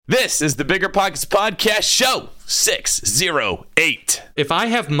This is the Bigger Pockets Podcast, show 608. If I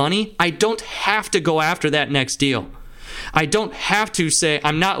have money, I don't have to go after that next deal. I don't have to say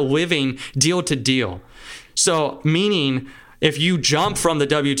I'm not living deal to deal. So meaning if you jump from the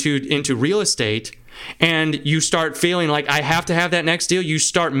W-2 into real estate and you start feeling like I have to have that next deal, you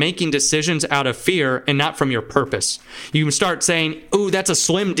start making decisions out of fear and not from your purpose. You start saying, ooh, that's a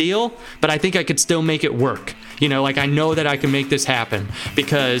slim deal, but I think I could still make it work. Like I know that I can make this happen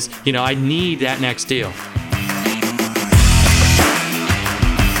because, I need that next deal.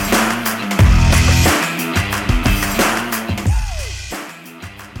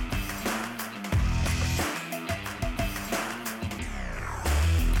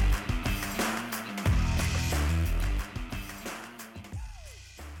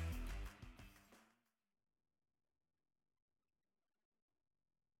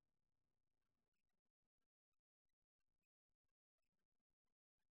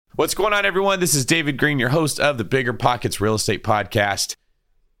 What's going on, everyone? This is David Green, your host of the Bigger Pockets Real Estate Podcast.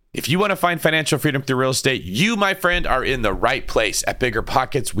 If you want to find financial freedom through real estate, you, my friend, are in the right place. At Bigger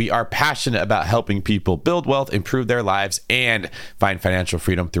Pockets, we are passionate about helping people build wealth, improve their lives, and find financial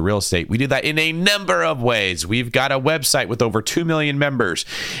freedom through real estate. We do that in a number of ways. We've got a website with over 2 million members,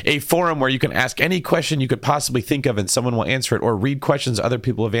 a forum where you can ask any question you could possibly think of and someone will answer it, or read questions other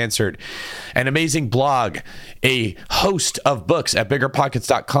people have answered, an amazing blog, a host of books at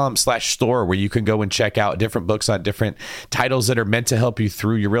biggerpockets.com/store where you can go and check out different books on different titles that are meant to help you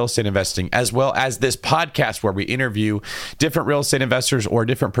through your real estate investing, as well as this podcast where we interview different real estate investors or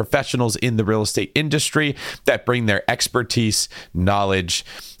different professionals in the real estate industry that bring their expertise, knowledge,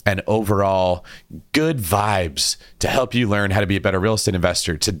 and overall good vibes to help you learn how to be a better real estate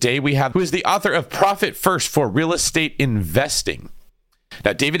investor. Today we have who is the author of Profit First for Real Estate Investing.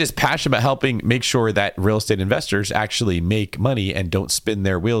 Now, David is passionate about helping make sure that real estate investors actually make money and don't spin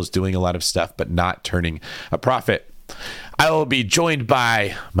their wheels doing a lot of stuff but not turning a profit. I will be joined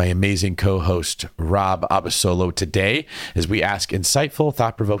by my amazing co-host, Rob Abasolo, today as we ask insightful,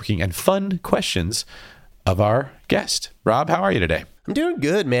 thought-provoking, and fun questions of our guest. Rob, how are you today? I'm doing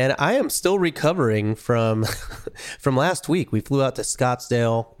good, man. I am still recovering from from last week. We flew out to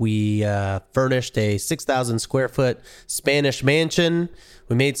Scottsdale. We furnished a 6,000 square foot Spanish mansion.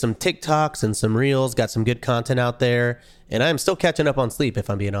 We made some TikToks and some reels, got some good content out there, and I'm still catching up on sleep, if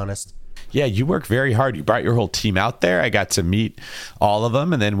I'm being honest. Yeah, you work very hard. You brought your whole team out there. I got to meet all of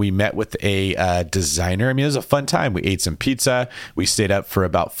them, and then we met with a designer. I mean, it was a fun time. We ate some pizza. We stayed up for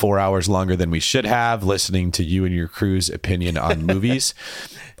about 4 hours longer than we should have, listening to you and your crew's opinion on movies.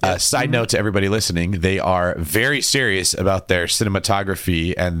 Side note to everybody listening, they are very serious about their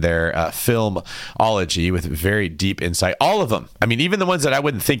cinematography and their filmology with very deep insight. All of them. I mean, even the ones that I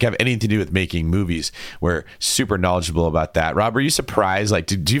wouldn't think have anything to do with making movies were super knowledgeable about that. Rob, were you surprised? Like,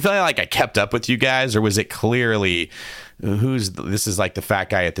 do you feel like I kept up with you guys, or was it clearly this is like the fat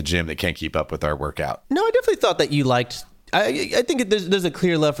guy at the gym that can't keep up with our workout? No, I definitely thought that you liked. I think there's a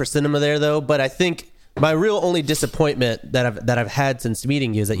clear love for cinema there, though. But I think my real only disappointment that I've had since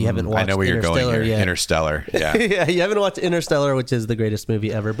meeting you is that you haven't watched. I know where you're going here. Yet. Interstellar. Yeah. Yeah, you haven't watched Interstellar, which is the greatest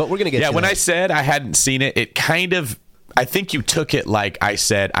movie ever. But we're gonna get. Yeah, to when that. I said I hadn't seen it, it kind of. I think you took it like I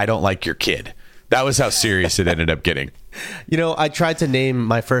said I don't like your kid. That was how serious it ended up getting. I tried to name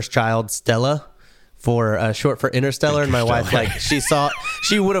my first child Stella for short for Interstellar, and my wife, like,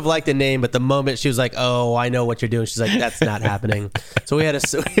 she would have liked the name, but the moment she was like, "Oh, I know what you're doing," she's like, "That's not happening." So we had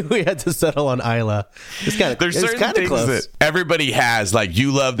to settle on Isla. It's kind of there's certain things close. That everybody has. Like,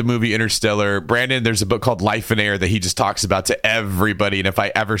 you love the movie Interstellar. Brandon, there's a book called Life in Air that he just talks about to everybody. And if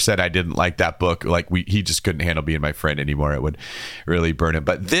I ever said I didn't like that book, like he just couldn't handle being my friend anymore. It would really burn him.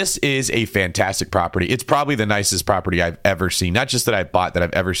 But this is a fantastic property. It's probably the nicest property I've ever seen. Not just that I bought, that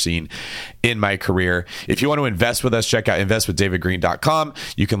I've ever seen in my career. If you want to invest with us, check out investwithdavidgreen.com.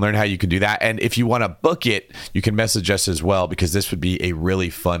 You can learn how you can do that. And if you want to book it, you can message us as well, because this would be a really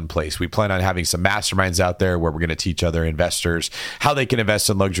fun place. We plan on having some masterminds out there where we're going to teach other investors how they can invest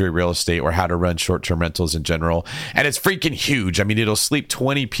in luxury real estate or how to run short-term rentals in general. And it's freaking huge. I mean, it'll sleep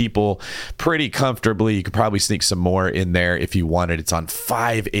 20 people pretty comfortably. You could probably sneak some more in there if you wanted. It's on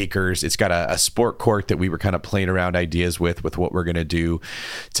 5 acres. It's got a sport court that we were kind of playing around ideas with what we're going to do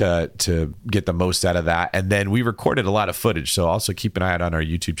to get the most out of that. And then we recorded a lot of footage, so also keep an eye out on our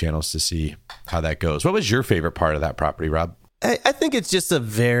YouTube channels to see how that goes. What was your favorite part of that property, Rob? I think it's just a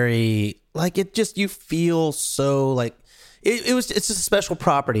very, like, it just, you feel so like It's a special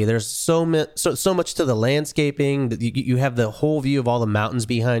property. There's so much to the landscaping. You have the whole view of all the mountains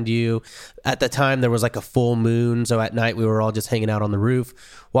behind you. At the time, there was like a full moon, so at night we were all just hanging out on the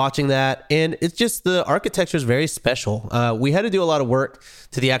roof watching that. And it's just, the architecture is very special. We had to do a lot of work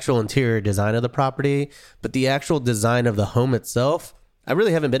to the actual interior design of the property, but the actual design of the home itself, I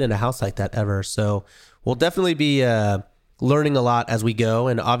really haven't been in a house like that ever. So we'll definitely be learning a lot as we go,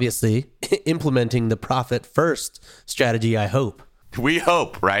 and obviously implementing the profit first strategy, I hope. We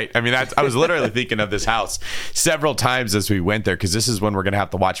hope, right? I mean, I was literally thinking of this house several times as we went there, because this is one we're going to have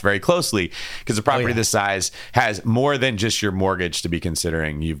to watch very closely, because a property this size has more than just your mortgage to be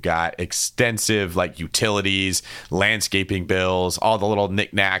considering. You've got extensive like utilities, landscaping bills, all the little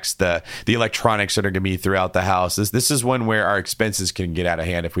knickknacks, the electronics that are going to be throughout the house. This is one where our expenses can get out of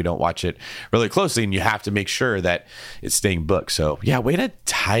hand if we don't watch it really closely, and you have to make sure that it's staying booked. So yeah, way to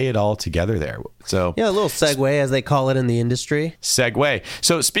tie it all together there. So yeah, a little segue, as they call it in the industry. Segue.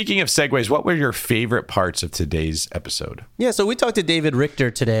 So speaking of segues, what were your favorite parts of today's episode? Yeah, so we talked to David Richter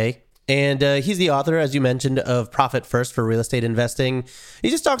today, and he's the author, as you mentioned, of Profit First for Real Estate Investing.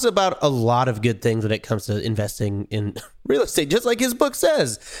 He just talks about a lot of good things when it comes to investing in real estate, just like his book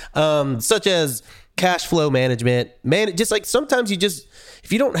says, such as cash flow management. Man, just like sometimes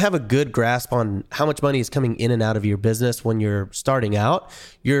if you don't have a good grasp on how much money is coming in and out of your business when you're starting out,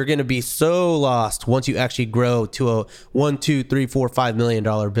 you're going to be so lost once you actually grow to a $1, $2, $3, $4, $5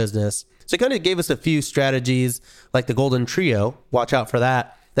 million business. So it kind of gave us a few strategies like the Golden Trio. Watch out for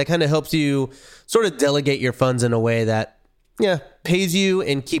that. That kind of helps you sort of delegate your funds in a way that pays you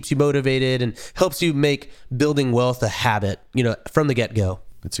and keeps you motivated and helps you make building wealth a habit, from the get-go.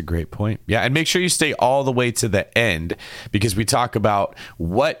 That's a great point. Yeah. And make sure you stay all the way to the end, because we talk about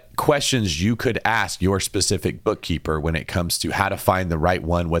what questions you could ask your specific bookkeeper when it comes to how to find the right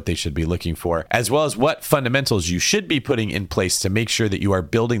one, what they should be looking for, as well as what fundamentals you should be putting in place to make sure that you are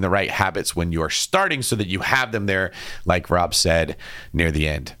building the right habits when you are starting, so that you have them there, like Rob said, near the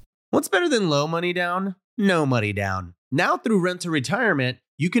end. What's better than low money down? No money down. Now through Rent to Retirement,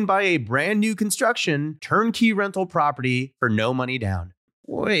 you can buy a brand new construction turnkey rental property for no money down.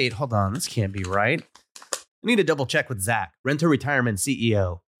 Wait, hold on. This can't be right. I need to double check with Zach, Rent to Retirement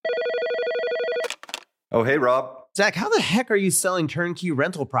CEO. Oh, hey, Rob. Zach, how the heck are you selling turnkey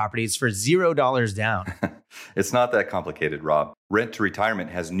rental properties for $0 down? It's not that complicated, Rob. Rent to Retirement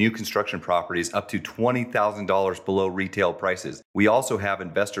has new construction properties up to $20,000 below retail prices. We also have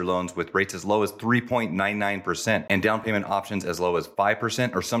investor loans with rates as low as 3.99% and down payment options as low as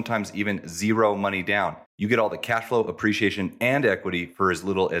 5% or sometimes even zero money down. You get all the cash flow, appreciation, and equity for as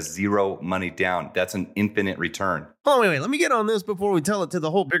little as zero money down. That's an infinite return. Hold on, wait. Let me get on this before we tell it to the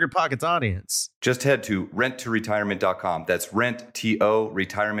whole Bigger Pockets audience. Just head to renttoretirement.com. That's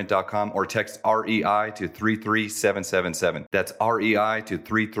renttoretirement.com, or text REI to 33777. That's REI to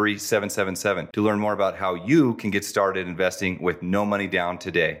 33777 to learn more about how you can get started investing with no money down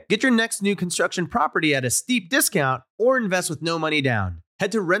today. Get your next new construction property at a steep discount or invest with no money down.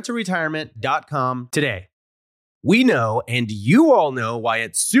 Head to renttoretirement.com today. We know, and you all know, why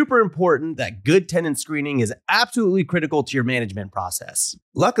it's super important that good tenant screening is absolutely critical to your management process.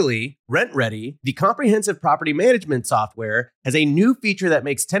 Luckily, RentRedi, the comprehensive property management software, has a new feature that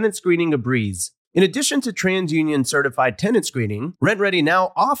makes tenant screening a breeze. In addition to TransUnion certified tenant screening, RentRedi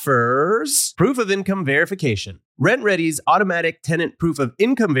now offers proof of income verification. RentRedi's automatic tenant proof of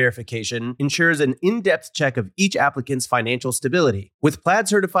income verification ensures an in-depth check of each applicant's financial stability. With Plaid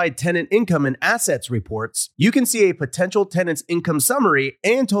certified tenant income and assets reports, you can see a potential tenant's income summary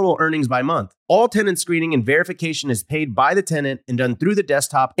and total earnings by month. All tenant screening and verification is paid by the tenant and done through the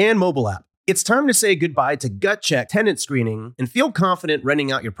desktop and mobile app. It's time to say goodbye to gut check tenant screening and feel confident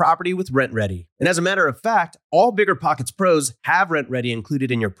renting out your property with RentRedi. And as a matter of fact, all Bigger Pockets pros have RentRedi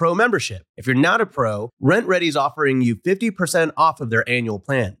included in your pro membership. If you're not a pro, RentRedi is offering you 50% off of their annual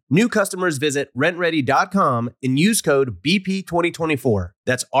plan. New customers visit rentredi.com and use code BP2024.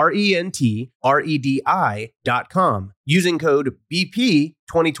 That's RentRedi.com. Using code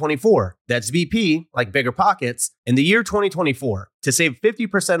BP2024. That's BP, like Bigger Pockets, in the year 2024 to save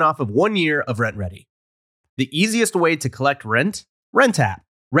 50% off of 1 year of RentRedi. The easiest way to collect rent? RentApp.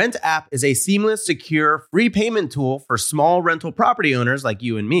 RentApp is a seamless, secure, free payment tool for small rental property owners like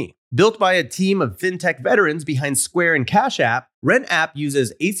you and me. Built by a team of fintech veterans behind Square and Cash App, RentApp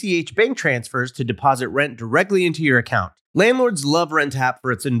uses ACH bank transfers to deposit rent directly into your account. Landlords love RentApp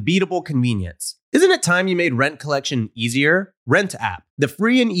for its unbeatable convenience. Isn't it time you made rent collection easier? RentApp, the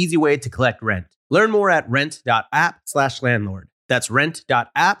free and easy way to collect rent. Learn more at rent.app/landlord. That's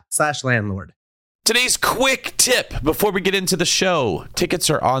rent.app/landlord. Today's quick tip before we get into the show. Tickets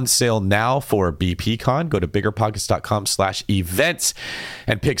are on sale now for BPCon. Go to biggerpockets.com/events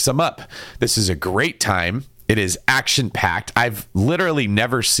and pick some up. This is a great time. It is action-packed. I've literally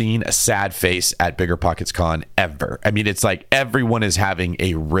never seen a sad face at Bigger Pockets Con ever. I mean, it's like everyone is having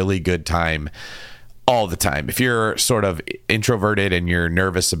a really good time all the time. If you're sort of introverted and you're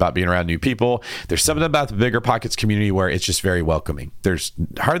nervous about being around new people, there's something about the Bigger Pockets community where it's just very welcoming. There's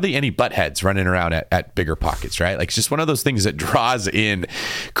hardly any butt heads running around at Bigger Pockets, right? Like, it's just one of those things that draws in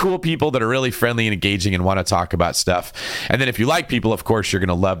cool people that are really friendly and engaging and want to talk about stuff. And then if you like people, of course, you're going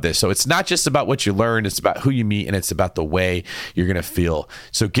to love this. So it's not just about what you learn, it's about who you meet, and it's about the way you're going to feel.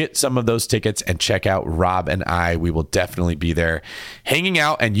 So get some of those tickets and check out Rob and I. We will definitely be there hanging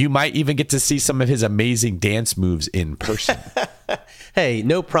out, and you might even get to see some of his amazing dance moves in person. Hey,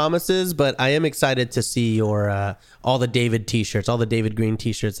 no promises, but I am excited to see your all the David t-shirts, all the David Green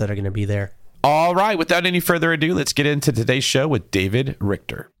t-shirts that are going to be there. All right, without any further ado, let's get into today's show with David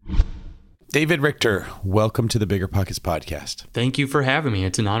Richter. David Richter, welcome to the Bigger Pockets podcast. Thank you for having me.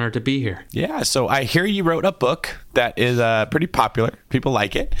 It's an honor to be here. Yeah, so I hear you wrote a book that is pretty popular. People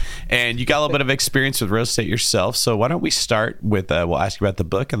like it. And you got a little bit of experience with real estate yourself. So why don't we start with, we'll ask you about the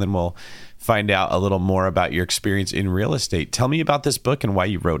book, and then we'll find out a little more about your experience in real estate. Tell me about this book and why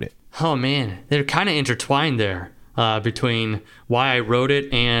you wrote it. Oh, man. They're kind of intertwined there between why I wrote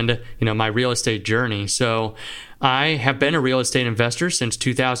it and, my real estate journey. So I have been a real estate investor since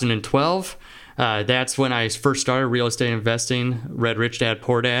 2012. That's when I first started real estate investing, read Rich Dad,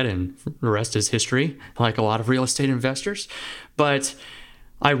 Poor Dad, and the rest is history, like a lot of real estate investors. But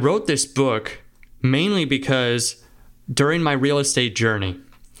I wrote this book mainly because during my real estate journey,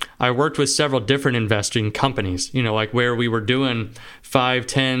 I worked with several different investing companies, like where we were doing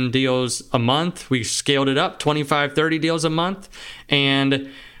 5-10 deals a month. We scaled it up, 25-30 deals a month. And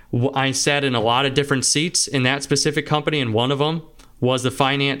I sat in a lot of different seats in that specific company, and one of them was the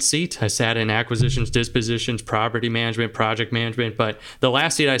finance seat. I sat in acquisitions, dispositions, property management, project management, but the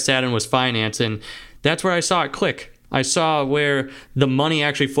last seat I sat in was finance, and that's where I saw it click. I saw where the money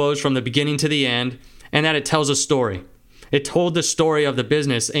actually flows from the beginning to the end, and that it tells a story. It told the story of the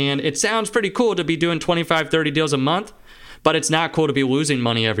business, and it sounds pretty cool to be doing 25-30 deals a month, but it's not cool to be losing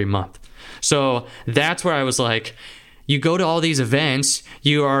money every month. So that's where I was like, you go to all these events,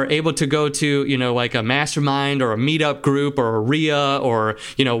 you are able to go to, like a mastermind or a meetup group or a RIA or,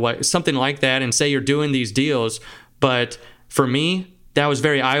 something like that, and say you're doing these deals. But for me, that was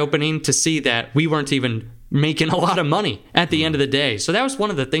very eye-opening to see that we weren't even making a lot of money at the end of the day. So that was one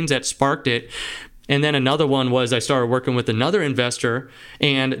of the things that sparked it. And then another one was I started working with another investor,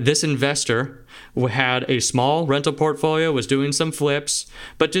 and this investor had a small rental portfolio, was doing some flips,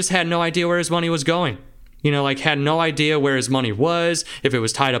 but just had no idea where his money was going. Had no idea where his money was, if it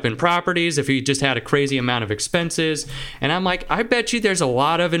was tied up in properties, if he just had a crazy amount of expenses. And I'm like, I bet you there's a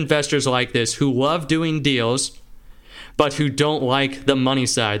lot of investors like this who love doing deals, but who don't like the money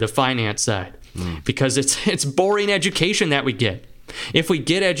side, the finance side, because it's boring education that we get. If we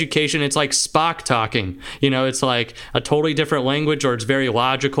get education, it's like Spock talking. It's like a totally different language, or it's very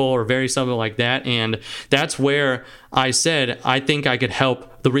logical or very something like that. And that's where I said, I think I could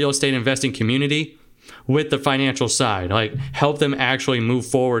help the real estate investing community with the financial side, like help them actually move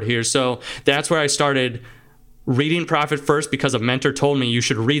forward here. So that's where I started reading Profit First, because a mentor told me you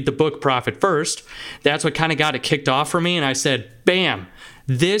should read the book Profit First. That's what kind of got it kicked off for me. And I said, bam,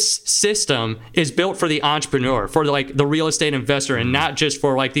 this system is built for the entrepreneur, for the real estate investor, and not just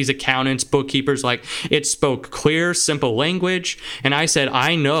for like these accountants, bookkeepers. Like, it spoke clear, simple language. And I said,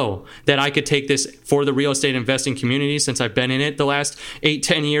 I know that I could take this for the real estate investing community, since I've been in it the last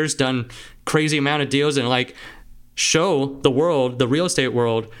 8-10 years, done crazy amount of deals, and show the world, the real estate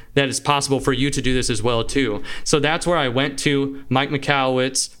world, that it's possible for you to do this as well too. So that's where I went to Mike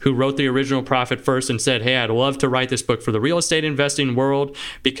Michalowicz, who wrote the original Profit First, and said, hey, I'd love to write this book for the real estate investing world,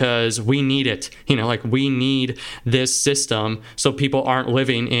 because we need it. We need this system so people aren't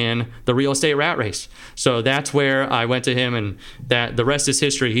living in the real estate rat race. So that's where I went to him, and that the rest is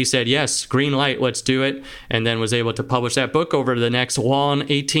history. He said, yes, green light, let's do it. And then was able to publish that book over the next long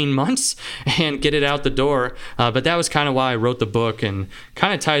 18 months and get it out the door. But that was kind of why I wrote the book, and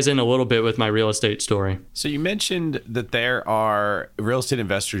kind of ties in a little bit with my real estate story. So you mentioned that there are real estate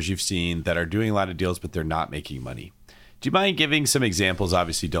investors you've seen that are doing a lot of deals, but they're not making money. Do you mind giving some examples?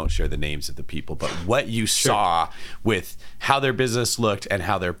 Obviously, don't share the names of the people, but what you saw with how their business looked and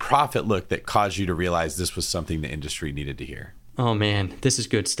how their profit looked that caused you to realize this was something the industry needed to hear. Oh man, this is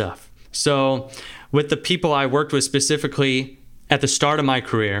good stuff. So with the people I worked with specifically at the start of my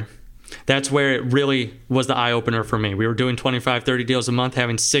career, That's where it really was the eye-opener for me. We were doing 25, 30 deals a month,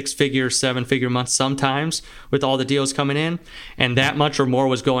 having 6-figure, 7-figure months sometimes with all the deals coming in, and that much or more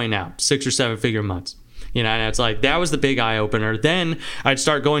was going out, 6 or 7-figure months. You know, and it's like, that was the big eye-opener. Then I'd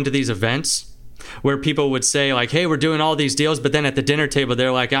start going to these events where people would say like, hey, we're doing all these deals, but then at the dinner table,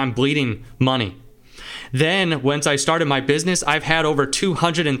 they're like, I'm bleeding money. Then once I started my business, I've had over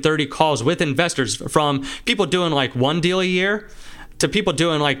 230 calls with investors, from people doing like 1 deal a year to people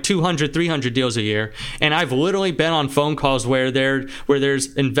doing like 200, 300 deals a year. And I've literally been on phone calls where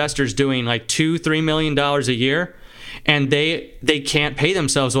there's investors doing like $2-3 million a year, and they can't pay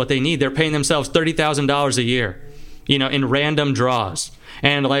themselves what they need. They're paying themselves $30,000 a year, you know, in random draws.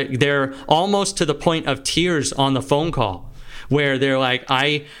 And like, they're almost to the point of tears on the phone call, where they're like,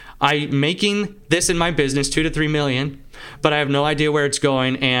 I'm making this in my business, 2 to 3 million, but I have no idea where it's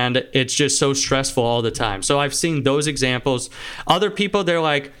going, and it's just so stressful all the time. So I've seen those examples. Other people, they're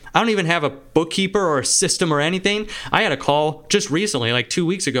like, I don't even have a bookkeeper or a system or anything. I had a call just recently, like 2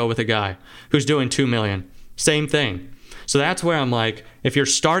 weeks ago, with a guy who's doing 2 million. Same thing. So that's where I'm like, if you're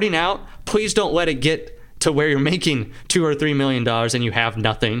starting out, please don't let it get to where you're making $2 or $3 million and you have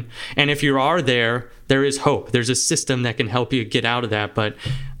nothing. And if you are there is hope. There's a system that can help you get out of that. But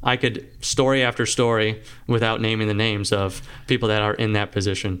I could story after story, without naming the names of people that are in that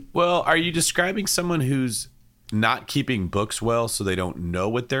position. Well, are you describing someone who's not keeping books well so they don't know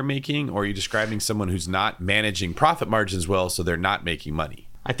what they're making? Or are you describing someone who's not managing profit margins well so they're not making money?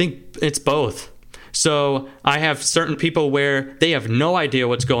 I think it's both. So I have certain people where they have no idea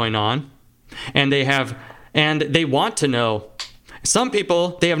what's going on, and they want to know. Some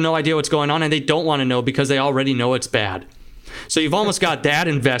people, they have no idea what's going on and they don't want to know because they already know it's bad. So you've almost got that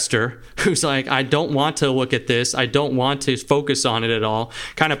investor who's like, I don't want to look at this. I don't want to focus on it at all.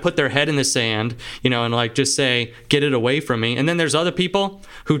 Kind of put their head in the sand, you know, and like just say, get it away from me. And then there's other people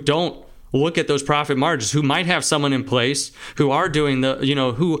who don't look at those profit margins, who might have someone in place, who are doing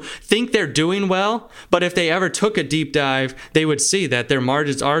who think they're doing well, but if they ever took a deep dive, they would see that their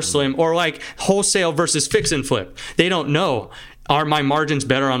margins are slim, or like wholesale versus fix and flip. They don't know. Are my margins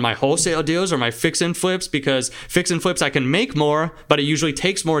better on my wholesale deals or my fix and flips? Because fix and flips, I can make more, but it usually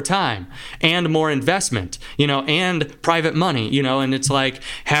takes more time and more investment, you know, and private money, you know, and it's like,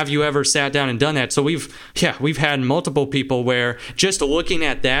 have you ever sat down and done that? So we've had multiple people where just looking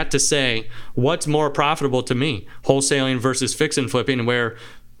at that to say, what's more profitable to me, wholesaling versus fix and flipping, where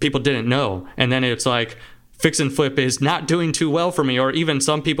people didn't know. And then it's like, fix and flip is not doing too well for me. Or even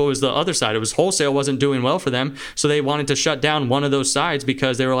some people, it was the other side. It was wholesale wasn't doing well for them. So they wanted to shut down one of those sides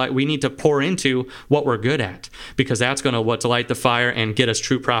because they were like, we need to pour into what we're good at, because that's going to light the fire and get us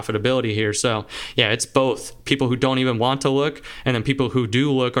true profitability here. So yeah, it's both people who don't even want to look, and then people who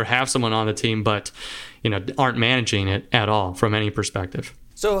do look or have someone on the team, but, you know, aren't managing it at all from any perspective.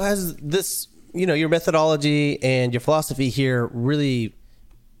 So has this, you know, your methodology and your philosophy here really,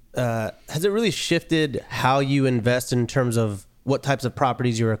 has it really shifted how you invest in terms of what types of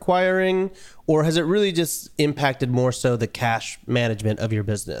properties you're acquiring, or has it really just impacted more so the cash management of your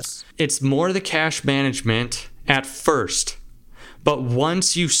business? It's more the cash management at first. But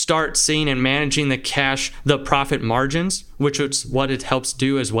once you start seeing and managing the profit margins, which is what it helps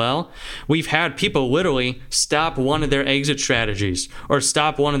do as well, we've had people literally stop one of their exit strategies or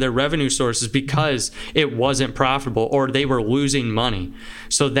stop one of their revenue sources because it wasn't profitable or they were losing money.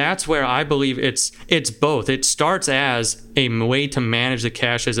 So that's where I believe it's both. It starts as a way to manage the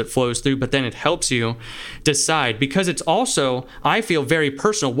cash as it flows through, but then it helps you decide, because it's also, I feel, very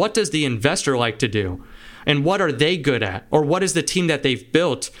personal. What does the investor like to do? And what are they good at? Or what is the team that they've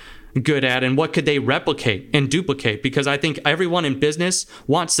built good at? And what could they replicate and duplicate? Because I think everyone in business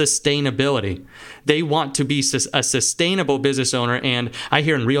wants sustainability. They want to be a sustainable business owner. And I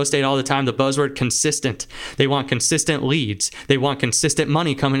hear in real estate all the time the buzzword consistent. They want consistent leads. They want consistent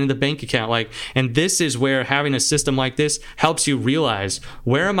money coming into the bank account. And this is where having a system like this helps you realize,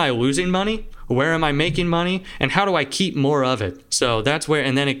 where am I losing money? Where am I making money? And how do I keep more of it? So that's where,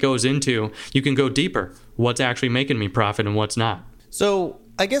 and then it goes into, you can go deeper. What's actually making me profit and what's not? So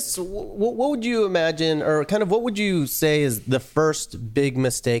I guess what would you imagine, or kind of what would you say is the first big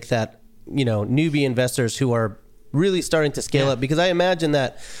mistake that, you know, newbie investors who are really starting to scale up? Because I imagine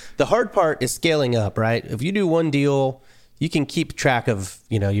that the hard part is scaling up, right? If you do one deal, you can keep track of,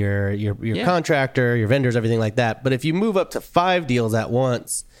 you know, your contractor, your vendors, everything like that. But if you move up to 5 deals at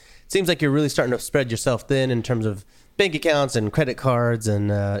once, it seems like you're really starting to spread yourself thin in terms of bank accounts and credit cards and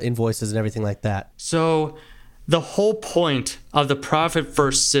invoices and everything like that. So the whole point of the Profit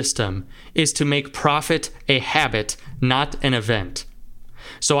First system is to make profit a habit, not an event.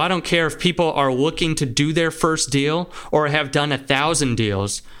 So I don't care if people are looking to do their first deal or have done 1,000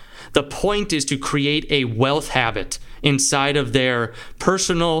 deals. The point is to create a wealth habit inside of their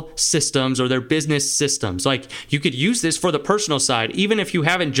personal systems or their business systems. Like, you could use this for the personal side. Even if you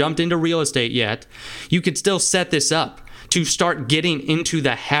haven't jumped into real estate yet, you could still set this up to start getting into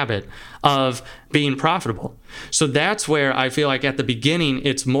the habit of being profitable. So that's where I feel like at the beginning,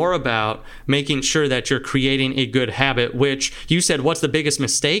 it's more about making sure that you're creating a good habit, which you said, what's the biggest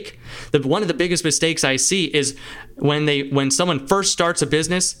mistake? One of the biggest mistakes I see is when someone first starts a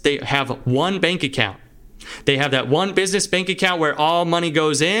business, they have one bank account. They have that one business bank account where all money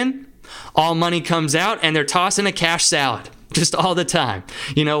goes in, all money comes out, and they're tossing a cash salad just all the time.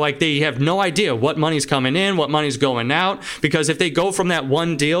 Like, they have no idea what money's coming in, what money's going out, because if they go from that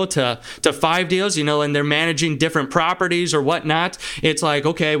one deal to 5 deals, and they're managing different properties or whatnot, it's like,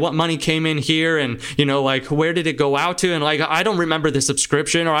 okay, what money came in here, and like, where did it go out to? And like, I don't remember the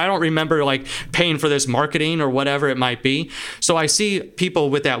subscription, or I don't remember like paying for this marketing or whatever it might be. So I see people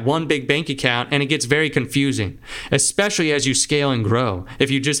with that one big bank account, and it gets very confusing, especially as you scale and grow. If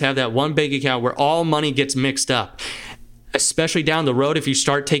you just have that one bank account where all money gets mixed up, especially down the road, if you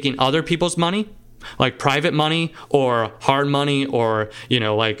start taking other people's money, like private money or hard money or,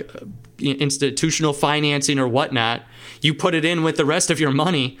 like institutional financing or whatnot, you put it in with the rest of your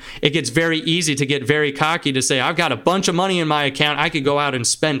money, it gets very easy to get very cocky to say, I've got a bunch of money in my account, I could go out and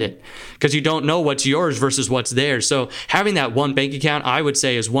spend it, because you don't know what's yours versus what's theirs. So having that one bank account, I would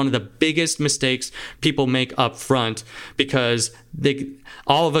say, is one of the biggest mistakes people make up front, because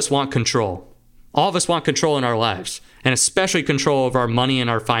all of us want control. All of us want control in our lives, and especially control of our money and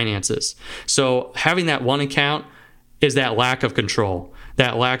our finances. So having that one account is that lack of control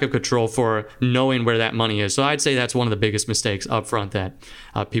for knowing where that money is. So I'd say that's one of the biggest mistakes up front that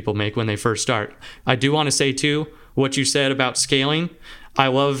people make when they first start. I do want to say too, what you said about scaling. I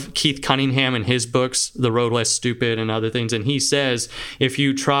love Keith Cunningham and his books, The Road Less Stupid and other things. And he says, if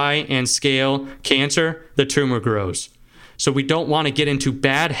you try and scale cancer, the tumor grows. So we don't want to get into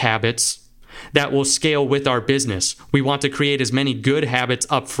bad habits that will scale with our business. We want to create as many good habits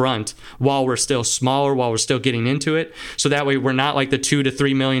up front while we're still smaller, while we're still getting into it. So that way we're not like the $2 to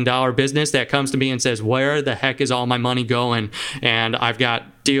 $3 million business that comes to me and says, where the heck is all my money going? And I've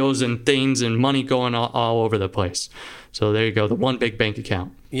got deals and things and money going all over the place. So there you go, the one big bank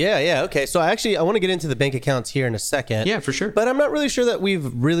account. Yeah. Okay. So I want to get into the bank accounts here in a second. Yeah, for sure. But I'm not really sure that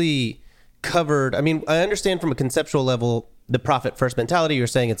we've really covered. I mean, I understand from a conceptual level the profit first mentality. You're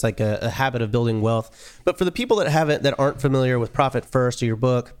saying it's like a habit of building wealth. But for the people that aren't familiar with Profit First, or your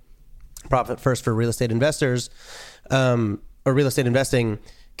book, Profit First for Real Estate Investors, or real estate investing,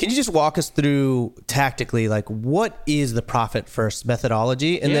 can you just walk us through tactically, like, what is the Profit First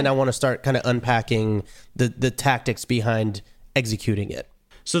methodology? And then I want to start kind of unpacking the tactics behind executing it.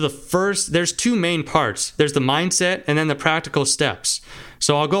 So there's 2 main parts. There's the mindset and then the practical steps.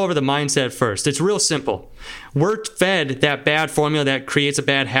 So I'll go over the mindset first. It's real simple. We're fed that bad formula that creates a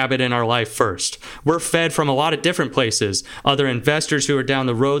bad habit in our life first. We're fed from a lot of different places. Other investors who are down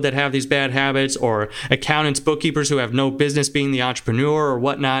the road that have these bad habits, or accountants, bookkeepers who have no business being the entrepreneur or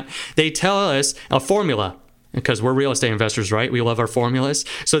whatnot. They tell us a formula, because we're real estate investors, right? We love our formulas.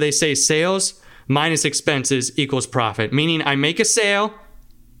 So they say sales minus expenses equals profit, meaning I make a sale,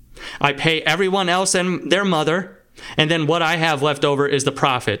 I pay everyone else and their mother, and then what I have left over is the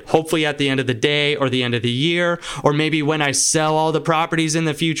profit. Hopefully at the end of the day or the end of the year, or maybe when I sell all the properties in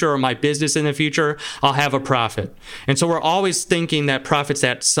the future or my business in the future, I'll have a profit. And so we're always thinking that profit's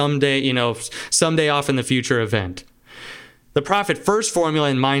that someday off in the future event. The Profit First formula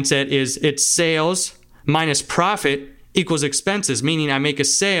and mindset is it's sales minus profit equals expenses, meaning I make a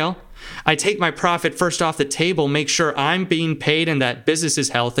sale, I take my profit first off the table, make sure I'm being paid and that business is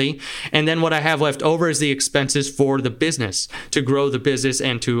healthy. And then what I have left over is the expenses for the business, to grow the business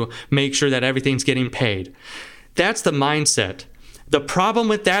and to make sure that everything's getting paid. That's the mindset. The problem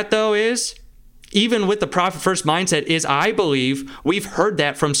with that, though, is even with the profit first mindset, is I believe we've heard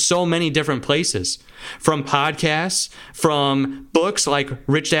that from so many different places, from podcasts, from books like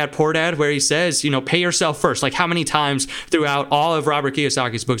Rich Dad Poor Dad, where he says, pay yourself first. Like, how many times throughout all of Robert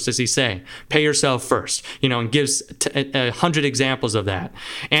Kiyosaki's books does he say, pay yourself first, and gives 100 examples of that.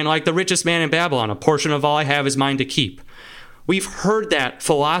 And like The Richest Man in Babylon, a portion of all I have is mine to keep. We've heard that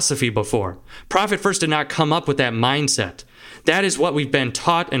philosophy before. Profit First did not come up with that mindset. That is what we've been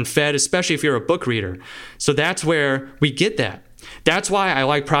taught and fed, especially if you're a book reader. So that's where we get that. That's why I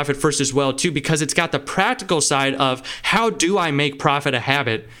like Profit First as well, too, because it's got the practical side of how do I make profit a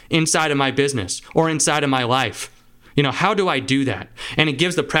habit inside of my business or inside of my life? How do I do that? And it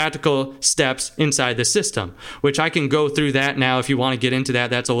gives the practical steps inside the system, which I can go through that now. If you want to get into that,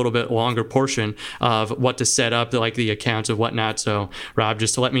 that's a little bit longer portion of what to set up, like the accounts and whatnot. So Rob,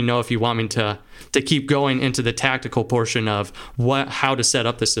 just to let me know if you want me to keep going into the tactical portion of how to set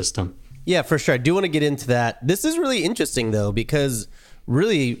up the system. Yeah, for sure. I do want to get into that. This is really interesting though, because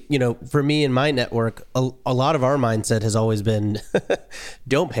really, for me and my network, a lot of our mindset has always been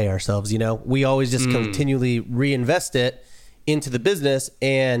don't pay ourselves. We always just continually reinvest it into the business.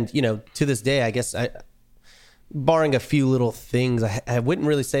 And, to this day, I guess barring a few little things, I wouldn't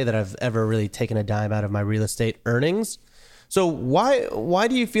really say that I've ever really taken a dime out of my real estate earnings. So why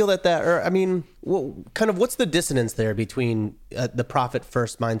do you feel that, or kind of what's the dissonance there between the profit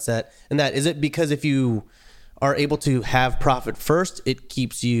first mindset and that? Is it because if you are able to have profit first, it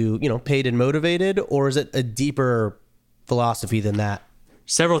keeps you, paid and motivated, or is it a deeper philosophy than that?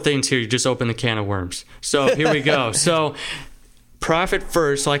 Several things here. You just opened the can of worms. So here we go. So profit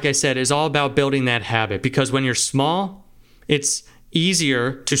first, like I said, is all about building that habit, because when you're small, it's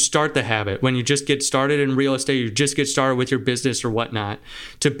easier to start the habit. When you just get started in real estate, you just get started with your business or whatnot,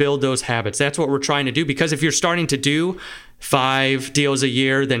 to build those habits. That's what we're trying to do, because if you're starting to do 5 deals a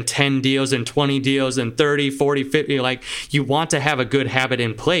year, then 10 deals, and 20 deals, and 30, 40, 50, you want to have a good habit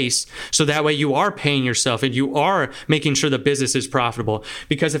in place, so that way you are paying yourself and you are making sure the business is profitable.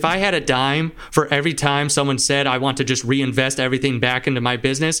 Because if I had a dime for every time someone said, I want to just reinvest everything back into my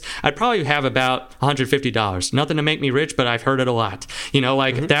business, I'd probably have about $150. Nothing to make me rich, but I've heard it a lot.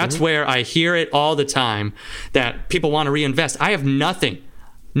 That's where I hear it all the time, that people want to reinvest. I have nothing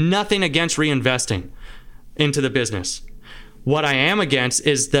against reinvesting into the business. What I am against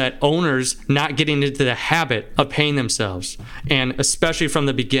is that owners not getting into the habit of paying themselves, and especially from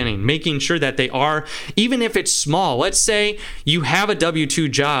the beginning, making sure that they are, even if it's small. Let's say you have a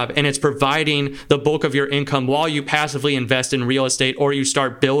W-2 job and it's providing the bulk of your income while you passively invest in real estate, or you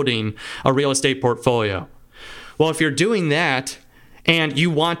start building a real estate portfolio. Well, if you're doing that, and you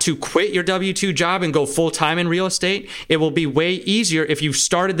want to quit your W-2 job and go full-time in real estate, it will be way easier if you've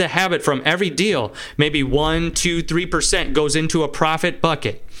started the habit from every deal. Maybe 1%, 2%, 3% goes into a profit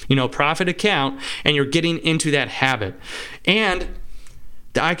bucket, profit account, and you're getting into that habit. And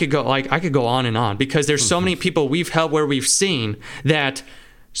I could go on and on, because there's so many people we've helped where we've seen that.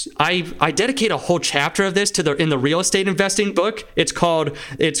 I dedicate a whole chapter of this in the real estate investing book. It's called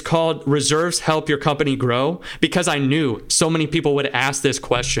Reserves Help Your Company Grow, because I knew so many people would ask this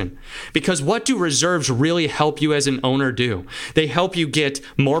question. Because what do reserves really help you as an owner do? They help you get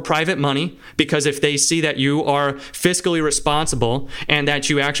more private money, because if they see that you are fiscally responsible and that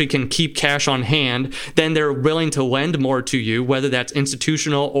you actually can keep cash on hand, then they're willing to lend more to you, whether that's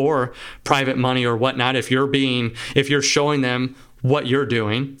institutional or private money or whatnot, if you're showing them what you're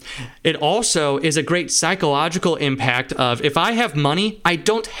doing. It also is a great psychological impact of, if I have money, I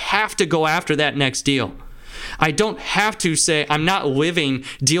don't have to go after that next deal. I don't have to say, I'm not living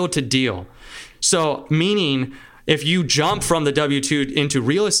deal to deal. So meaning, if you jump from the W-2 into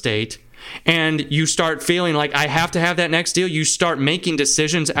real estate and you start feeling like I have to have that next deal, you start making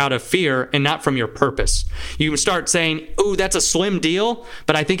decisions out of fear and not from your purpose. You start saying, ooh, that's a slim deal,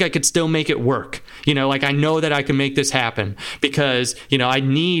 but I think I could still make it work. I know that I can make this happen because, I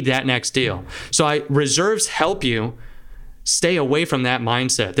need that next deal. So reserves help you stay away from that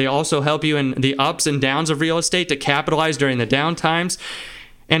mindset. They also help you in the ups and downs of real estate to capitalize during the down times,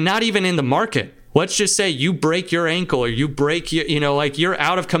 and not even in the market. Let's just say you break your ankle, or you break your, you're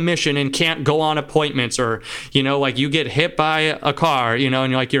out of commission and can't go on appointments, or, you get hit by a car,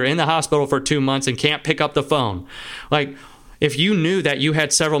 and you're in the hospital for 2 months and can't pick up the phone. If you knew that you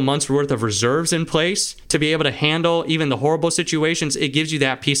had several months worth of reserves in place to be able to handle even the horrible situations, it gives you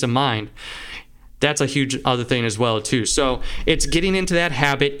that peace of mind. That's a huge other thing as well, too. So it's getting into that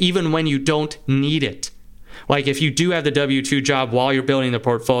habit even when you don't need it. If you do have the W-2 job while you're building the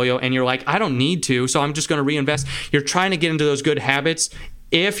portfolio and you're like, I don't need to, so I'm just going to reinvest. You're trying to get into those good habits.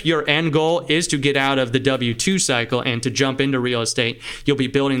 If your end goal is to get out of the W-2 cycle and to jump into real estate, you'll be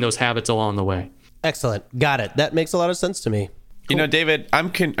building those habits along the way. Excellent. Got it. That makes a lot of sense to me. Cool. David, I'm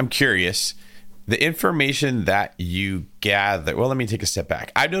curious. The information that you gather, well, let me take a step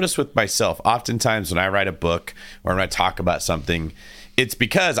back. I've noticed with myself, oftentimes when I write a book or when I talk about something, it's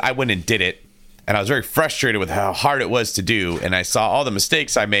because I went and did it. And I was very frustrated with how hard it was to do. And I saw all the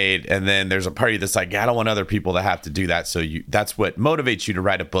mistakes I made. And then there's a party that's like, I don't want other people to have to do that. So that's what motivates you to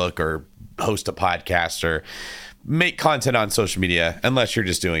write a book or host a podcast or make content on social media, unless you're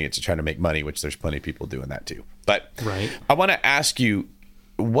just doing it to try to make money, which there's plenty of people doing that too. But right. I want to ask you,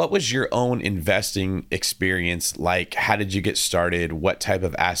 what was your own investing experience like? How did you get started? What type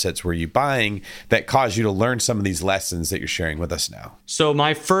of assets were you buying that caused you to learn some of these lessons that you're sharing with us now? So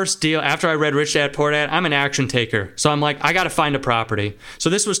my first deal, after I read Rich Dad Poor Dad, I'm an action taker. So I'm like, I got to find a property. So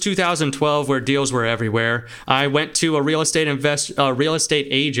this was 2012 where deals were everywhere. I went to a real estate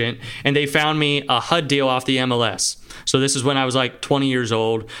agent, and they found me a HUD deal off the MLS. So this is when I was like 20 years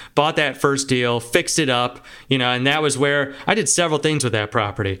old, bought that first deal, fixed it up, and that was where I did several things with that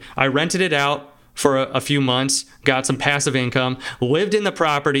property. I rented it out for a few months, got some passive income, lived in the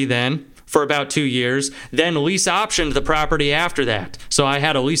property then for about 2 years, then lease optioned the property after that. So I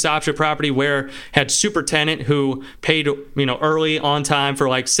had a lease option property where had super tenant who paid, early on time for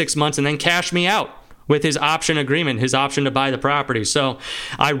like 6 months and then cashed me out with his option agreement, his option to buy the property. So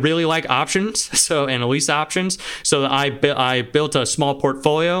I really like options, and lease options. So I built a small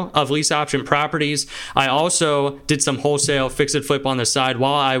portfolio of lease option properties. I also did some wholesale fix and flip on the side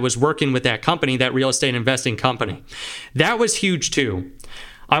while I was working with that company, that real estate investing company. That was huge too.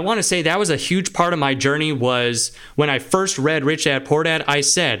 I want to say that was a huge part of my journey. Was when I first read Rich Dad Poor Dad, I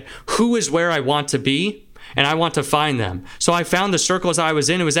said, who is where I want to be? And I want to find them. So I found the circles I was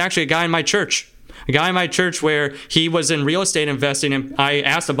in. It was actually a guy in my church. A guy in my church where he was in real estate investing, and I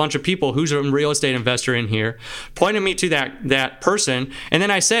asked a bunch of people, who's a real estate investor in here, pointed me to that person, and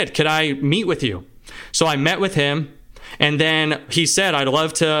then I said, could I meet with you? So I met with him, and then he said, I'd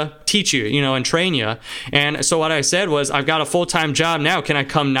love to teach you, and train you. And so what I said was, I've got a full-time job now. Can I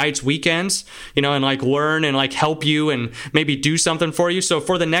come nights, weekends, and like learn and like help you and maybe do something for you? So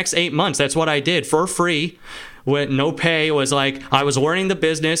for the next 8 months, that's what I did for free. With no pay. Was like I was learning the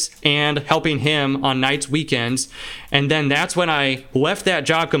business and helping him on nights, weekends. And then that's when I left that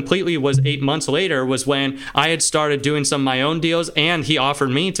job completely. Was 8 months later was when I had started doing some of my own deals, and he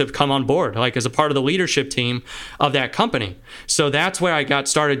offered me to come on board like as a part of the leadership team of that company. So that's where I got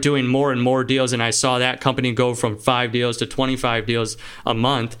started doing more and more deals, and I saw that company go from 5 deals to 25 deals a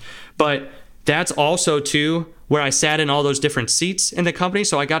month. But that's also too where I sat in all those different seats in the company.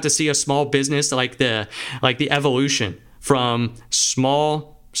 So I got to see a small business, like the evolution from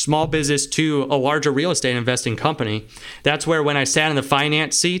small business to a larger real estate investing company. That's where when I sat in the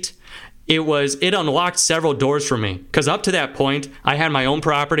finance seat, it unlocked several doors for me, because up to that point I had my own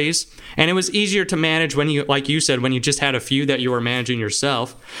properties, and it was easier to manage when you, like you said, when you just had a few that you were managing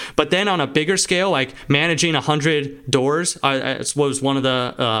yourself. But then on a bigger scale, like managing 100 doors, was one of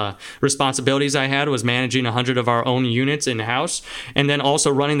the responsibilities I had, was managing 100 of our own units in house, and then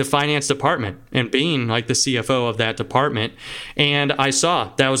also running the finance department and being like the CFO of that department. And I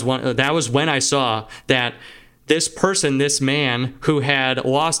saw that was when I saw that this man who had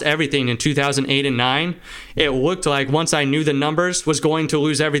lost everything in 2008 and 9, it looked like once I knew the numbers, was going to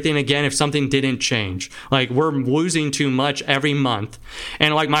lose everything again if something didn't change. Like, we're losing too much every month.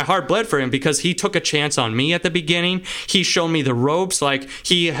 And like, my heart bled for him, because he took a chance on me at the beginning. He showed me the ropes. Like,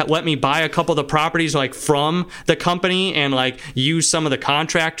 he let me buy a couple of the properties like from the company and like use some of the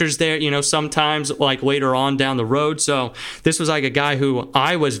contractors there, sometimes like later on down the road. So this was like a guy who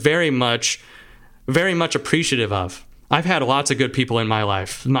I was very much appreciative of. I've had lots of good people in my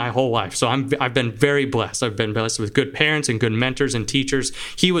life, my whole life. So I've been very blessed. I've been blessed with good parents and good mentors and teachers.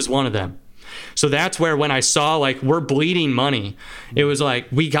 He was one of them. So that's where, when I saw like we're bleeding money, it was like,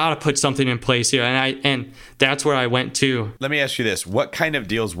 we got to put something in place here. And that's where I went to. Let me ask you this. What kind of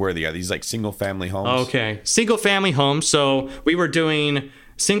deals were they? Are these like single family homes? Okay. Single family homes. So we were doing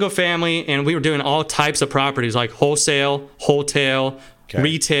single family, and we were doing all types of properties, like wholesale, okay,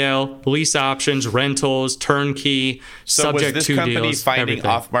 retail, lease options, rentals, turnkey, subject to deals. So was this company finding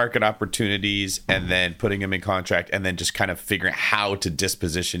off-market opportunities and then putting them in contract, and then just kind of figuring out how to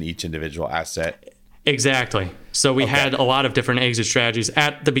disposition each individual asset? Exactly. So we had a lot of different exit strategies.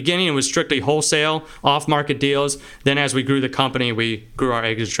 At the beginning, it was strictly wholesale, off-market deals. Then as we grew the company, we grew our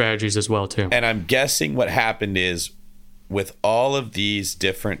exit strategies as well too. And I'm guessing what happened is, with all of these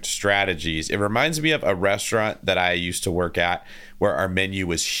different strategies, it reminds me of a restaurant that I used to work at, where our menu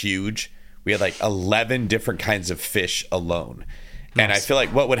was huge. We had like 11 different kinds of fish alone. Nice. And I feel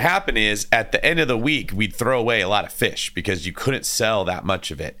like what would happen is, at the end of the week, we'd throw away a lot of fish because you couldn't sell that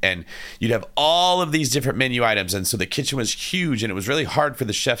much of it. And you'd have all of these different menu items. And so the kitchen was huge, and it was really hard for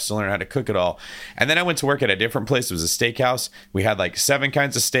the chefs to learn how to cook it all. And then I went to work at a different place. It was a steakhouse. We had like 7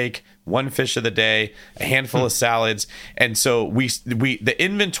 kinds of steak, 1 fish of the day, a handful of salads. And so the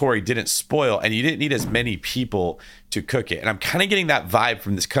inventory didn't spoil, and you didn't need as many people to cook it. And I'm kind of getting that vibe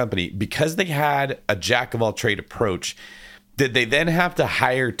from this company, because they had a jack of all trade approach. Did they then have to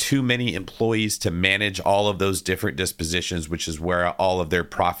hire too many employees to manage all of those different dispositions, which is where all of their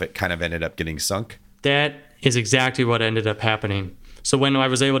profit kind of ended up getting sunk? That is exactly what ended up happening. So when I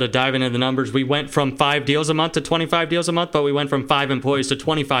was able to dive into the numbers, we went from 5 deals a month to 25 deals a month, but we went from 5 employees to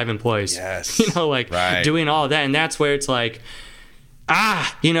 25 employees. Yes. Doing all of that. And that's where it's like,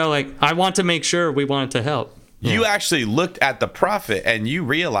 I want to make sure we wanted to help. You actually looked at the profit and you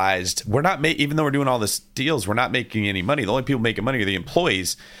realized we're not even though we're doing all these deals, we're not making any money. The only people making money are the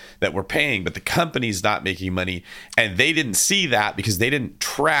employees that we're paying, but the company's not making money. And they didn't see that because they didn't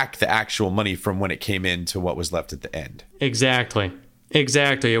track the actual money from when it came in to what was left at the end. Exactly.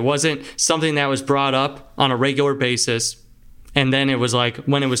 It wasn't something that was brought up on a regular basis. And then it was like,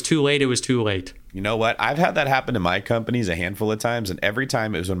 when it was too late, it was too late. You know what? I've had that happen in my companies a handful of times. And every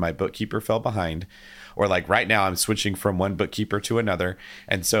time it was when my bookkeeper fell behind. Or like right now, I'm switching from one bookkeeper to another.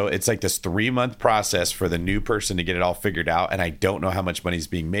 And so it's like this 3-month process for the new person to get it all figured out. And I don't know how much money is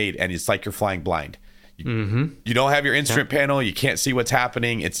being made. And it's like you're flying blind. You don't have your instrument panel. You can't see what's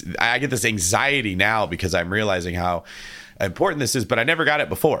happening. I get this anxiety now because I'm realizing how important this is. But I never got it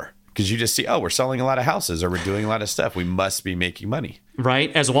before. Because you just see, we're selling a lot of houses or we're doing a lot of stuff. We must be making money.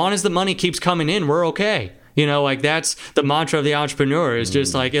 Right. As long as the money keeps coming in, we're okay. That's the mantra of the entrepreneur is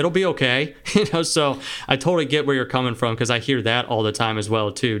just like, it'll be okay. So I totally get where you're coming from because I hear that all the time as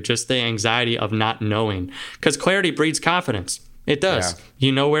well, too. Just the anxiety of not knowing because clarity breeds confidence. It does. Yeah.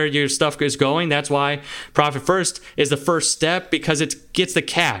 You know where your stuff is going. That's why Profit First is the first step because it gets the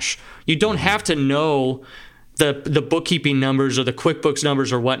cash. You don't have to know the bookkeeping numbers or the QuickBooks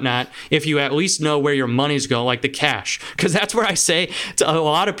numbers or whatnot, if you at least know where your money's going, like the cash. Because that's where I say to a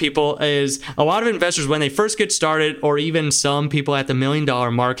lot of people is a lot of investors, when they first get started, or even some people at the $1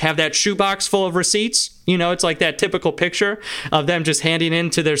 million mark, have that shoebox full of receipts. It's like that typical picture of them just handing in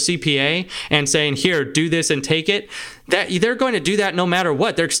to their CPA and saying, here, do this and take it. That they're going to do that no matter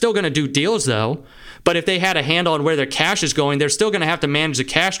what. They're still going to do deals though. But if they had a handle on where their cash is going, they're still going to have to manage the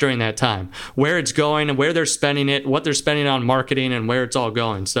cash during that time, where it's going and where they're spending it, what they're spending on marketing and where it's all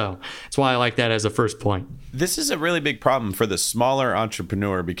going. So that's why I like that as a first point. This is a really big problem for the smaller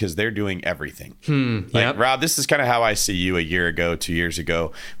entrepreneur because they're doing everything. Yep. Rob, this is kind of how I see you a year ago, 2 years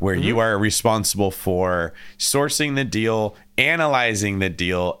ago, where you are responsible for sourcing the deal, analyzing the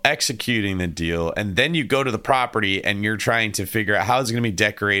deal, executing the deal, and then you go to the property and you're trying to figure out how is it going to be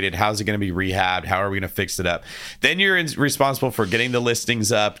decorated, how is it going to be rehabbed, how are we going to fix it up. Then you're responsible for getting the listings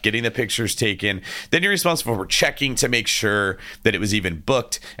up, getting the pictures taken. Then you're responsible for checking to make sure that it was even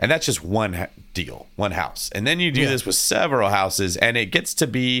booked, and that's just one deal, one house. And then you do this with several houses, and it gets to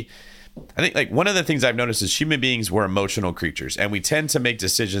be, I think, like, one of the things I've noticed is human beings, we're emotional creatures and we tend to make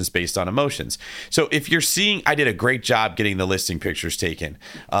decisions based on emotions. So if you're seeing, I did a great job getting the listing pictures taken.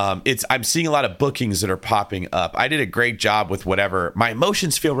 I'm seeing a lot of bookings that are popping up. I did a great job with whatever. My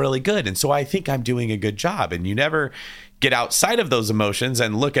emotions feel really good. And so I think I'm doing a good job. And you never get outside of those emotions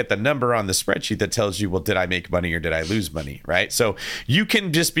and look at the number on the spreadsheet that tells you, well, did I make money or did I lose money, right? So you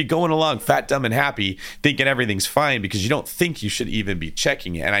can just be going along fat, dumb, and happy thinking everything's fine because you don't think you should even be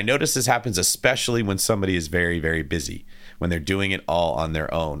checking it. And I notice this happens especially when somebody is very, very busy, when they're doing it all on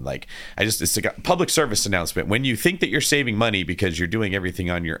their own. Like, it's a public service announcement. When you think that you're saving money because you're doing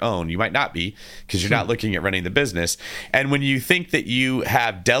everything on your own, you might not be because you're not looking at running the business. And when you think that you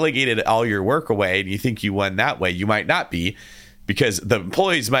have delegated all your work away and you think you won that way, you might not be, because the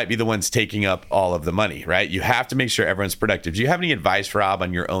employees might be the ones taking up all of the money, right? You have to make sure everyone's productive. Do you have any advice, Rob,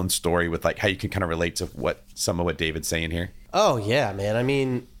 on your own story with like how you can kind of relate to some of what David's saying here? Oh yeah, man. I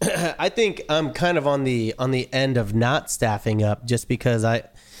mean, I think I'm kind of on the end of not staffing up just because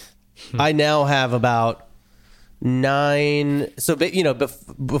I now have about 9. So,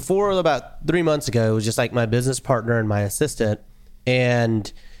 before about 3 months ago, it was just like my business partner and my assistant, and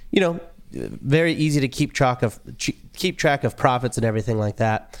very easy to keep track of profits and everything like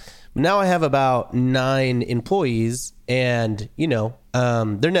that. Now I have about 9 employees, and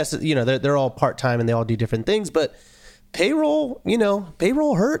they're all part-time and they all do different things, but payroll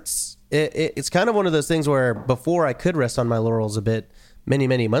hurts. It's kind of one of those things where before I could rest on my laurels a bit many,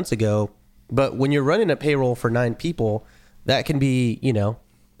 many months ago, but when you're running a payroll for 9 people, that can be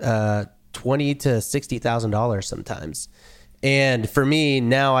 $20,000 to $60,000 sometimes. And for me,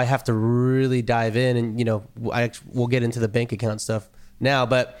 now I have to really dive in and, we'll get into the bank account stuff now.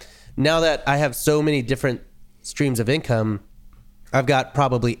 But now that I have so many different streams of income, I've got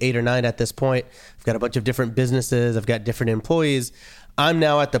probably 8 or 9 at this point. I've got a bunch of different businesses. I've got different employees. I'm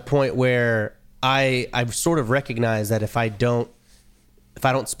now at the point where I've sort of recognized that if I don't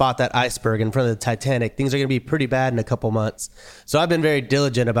spot that iceberg in front of the Titanic, things are going to be pretty bad in a couple months. So I've been very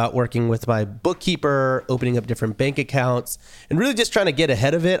diligent about working with my bookkeeper, opening up different bank accounts, and really just trying to get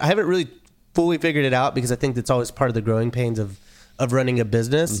ahead of it. I haven't really fully figured it out because I think that's always part of the growing pains of of running a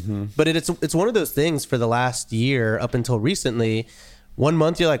business. But it's one of those things for the last year up until recently. One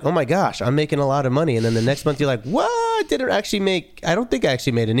month you're like, oh my gosh, I'm making a lot of money. And then the next month you're like, what? I don't think I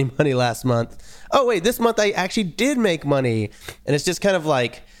actually made any money last month. Oh wait, this month I actually did make money. And it's just kind of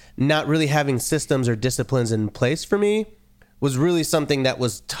like not really having systems or disciplines in place for me was really something that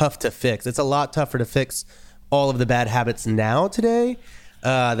was tough to fix. It's a lot tougher to fix all of the bad habits now today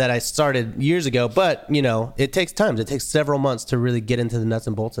that I started years ago. But, it takes time. It takes several months to really get into the nuts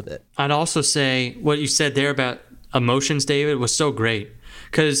and bolts of it. I'd also say what you said there about emotions, David, was so great.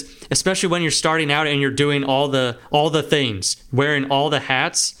 Because especially when you're starting out and you're doing all the things, wearing all the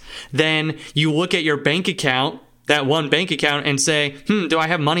hats, then you look at your bank account, that one bank account, and say, do I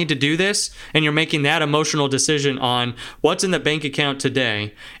have money to do this? And you're making that emotional decision on what's in the bank account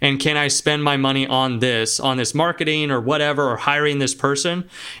today, and can I spend my money on this marketing or whatever, or hiring this person?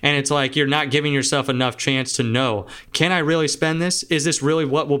 And it's like you're not giving yourself enough chance to know, can I really spend this? Is this really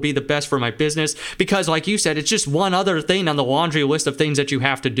what will be the best for my business? Because like you said, it's just one other thing on the laundry list of things that you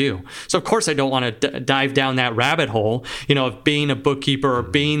have to do. So of course I don't want to dive down that rabbit hole, of being a bookkeeper or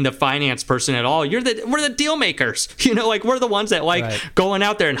being the finance person at all. We're the deal makers. We're the ones that going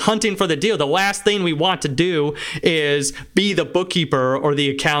out there and hunting for the deal. The last thing we want to do is be the bookkeeper or the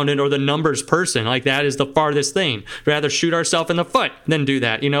accountant or the numbers person. Like, that is the farthest thing. Rather shoot ourselves in the foot than do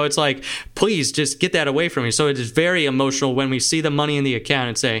that. It's like, please just get that away from me. So it is very emotional when we see the money in the account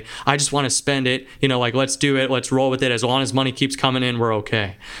and say, I just want to spend it. Let's do it. Let's roll with it. As long as money keeps coming in, we're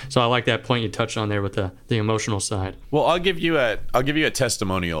okay. So I like that point you touched on there with the emotional side. Well, I'll give you a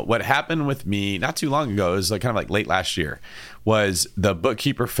testimonial. What happened with me not too long ago is kind of late last year, was the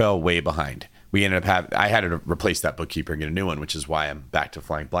bookkeeper fell way behind. We ended up I had to replace that bookkeeper and get a new one, which is why I'm back to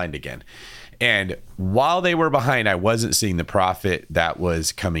flying blind again. And while they were behind, I wasn't seeing the profit that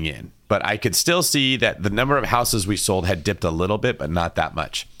was coming in, but I could still see that the number of houses we sold had dipped a little bit, but not that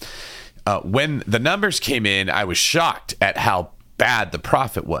much. When the numbers came in, I was shocked at how bad the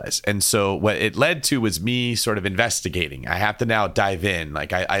profit was. And so what it led to was me sort of investigating. I have to now dive in.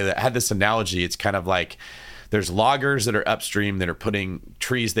 I had this analogy. It's kind of like there's loggers that are upstream that are putting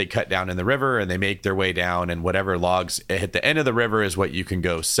trees they cut down in the river, and they make their way down, and whatever logs hit the end of the river is what you can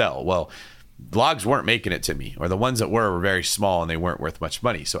go sell. Well, logs weren't making it to me, or the ones that were very small and they weren't worth much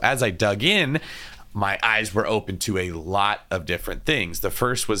money. So as I dug in, my eyes were open to a lot of different things. The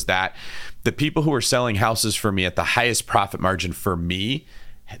first was that the people who were selling houses for me at the highest profit margin for me,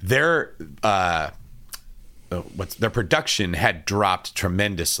 their production had dropped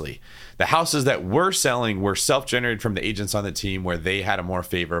tremendously. The houses that were selling were self-generated from the agents on the team, where they had a more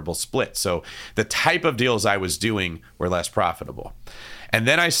favorable split. So the type of deals I was doing were less profitable. And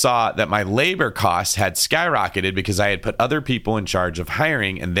then I saw that my labor costs had skyrocketed because I had put other people in charge of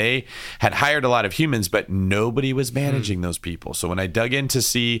hiring, and they had hired a lot of humans, but nobody was managing those people. So when I dug in to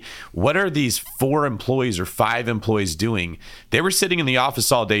see what are these 4 employees or 5 employees doing, they were sitting in the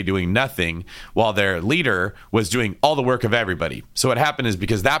office all day doing nothing while their leader was doing all the work of everybody. So what happened is,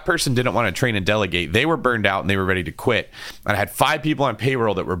 because that person didn't want to train and delegate, they were burned out and they were ready to quit. And I had 5 people on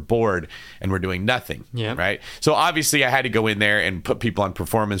payroll that were bored and were doing nothing. Yeah. Right. So obviously I had to go in there and put people on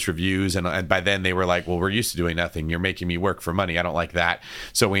performance reviews, and by then they were like, well, we're used to doing nothing, you're making me work for money, I don't like that.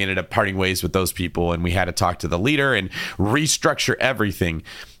 So we ended up parting ways with those people, and we had to talk to the leader and restructure everything,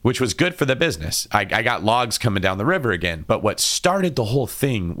 which was good for the business. I got logs coming down the river again. But what started the whole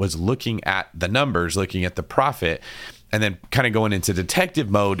thing was looking at the numbers, looking at the profit, and then kind of going into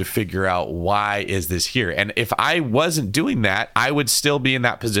detective mode to figure out, why is this here? And if I wasn't doing that, I would still be in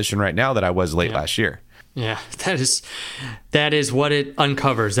that position right now that I was late last year. Yeah, that is what it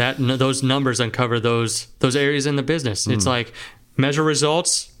uncovers. Those numbers uncover those areas in the business. It's like, measure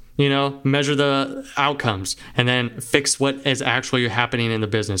results, measure the outcomes, and then fix what is actually happening in the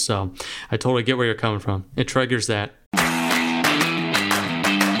business. So I totally get where you're coming from. It triggers that.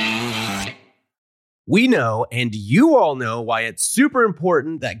 We know, and you all know, why it's super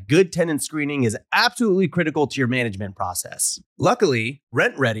important that good tenant screening is absolutely critical to your management process. Luckily,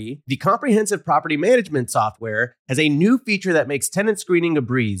 RentRedi, the comprehensive property management software, has a new feature that makes tenant screening a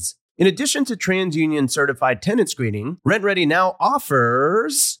breeze. In addition to TransUnion certified tenant screening, RentRedi now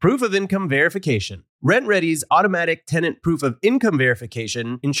offers proof of income verification. RentRedi's automatic tenant proof of income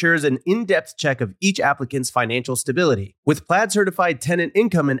verification ensures an in-depth check of each applicant's financial stability. With Plaid certified tenant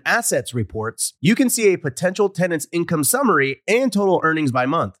income and assets reports, you can see a potential tenant's income summary and total earnings by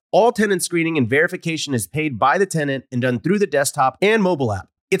month. All tenant screening and verification is paid by the tenant and done through the desktop and mobile app.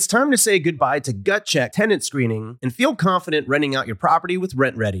 It's time to say goodbye to gut check tenant screening and feel confident renting out your property with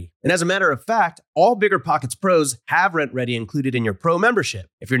RentRedi. And as a matter of fact, all BiggerPockets pros have RentRedi included in your pro membership.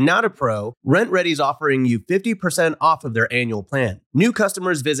 If you're not a pro, RentRedi is offering you 50% off of their annual plan. New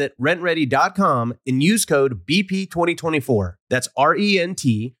customers visit rentredi.com and use code BP2024. That's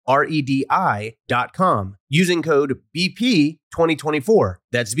RentRedi.com. Using code BP2024.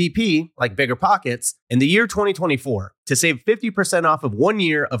 That's BP, like BiggerPockets, in the year 2024 to save 50% off of 1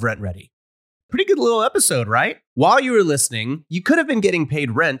 year of RentRedi. Pretty good little episode, right? While you were listening, you could have been getting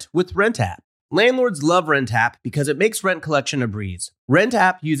paid rent with RentApp. Landlords love RentApp because it makes rent collection a breeze.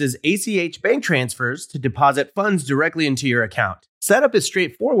 RentApp uses ACH bank transfers to deposit funds directly into your account. Setup is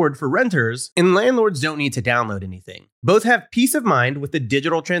straightforward for renters, and landlords don't need to download anything. Both have peace of mind with the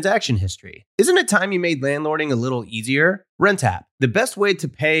digital transaction history. Isn't it time you made landlording a little easier? RentApp, the best way to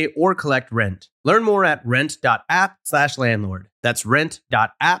pay or collect rent. Learn more at rent.app/landlord. That's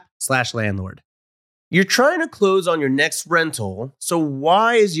rent.app/landlord. You're trying to close on your next rental, so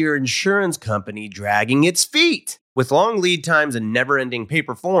why is your insurance company dragging its feet? With long lead times and never-ending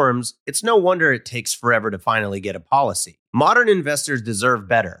paper forms, it's no wonder it takes forever to finally get a policy. Modern investors deserve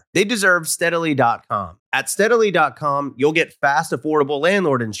better. They deserve Steadily.com. At Steadily.com, you'll get fast, affordable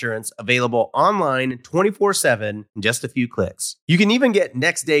landlord insurance available online 24/7 in just a few clicks. You can even get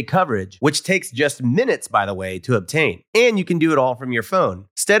next-day coverage, which takes just minutes, by the way, to obtain. And you can do it all from your phone.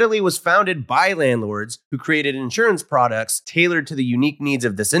 Steadily was founded by landlords who created insurance products tailored to the unique needs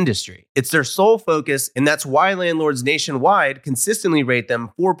of this industry. It's their sole focus, and that's why landlords nationwide consistently rate them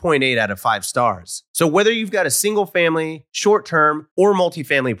 4.8 out of 5 stars. So whether you've got a single-family, short-term, or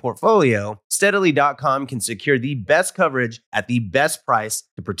multifamily portfolio, Steadily.com can secure the best coverage at the best price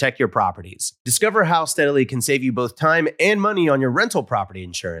to protect your properties. Discover how Steadily can save you both time and money on your rental property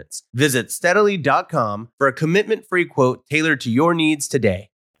insurance. Visit Steadily.com for a commitment-free quote tailored to your needs today.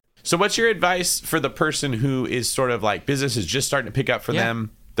 So what's your advice for the person who is sort of like business is just starting to pick up for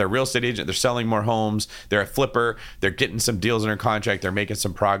them? They're a real estate agent. They're selling more homes. They're a flipper. They're getting some deals under contract. They're making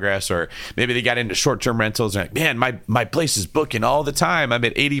some progress. Or maybe they got into short-term rentals. And like, man, my place is booking all the time. I'm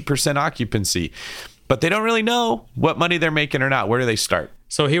at 80% occupancy. But they don't really know what money they're making or not. Where do they start?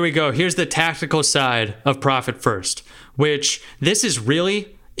 So here we go. Here's the tactical side of Profit First, which this is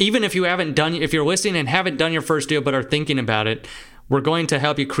really, even if you're listening and haven't done your first deal but are thinking about it, we're going to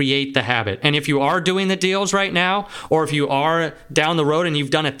help you create the habit. And if you are doing the deals right now, or if you are down the road and you've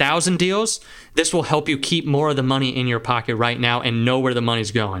done 1,000 deals, this will help you keep more of the money in your pocket right now and know where the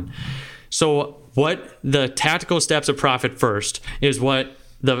money's going. So what the tactical steps of Profit First is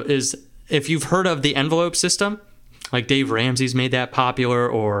if you've heard of the envelope system, like Dave Ramsey's made that popular,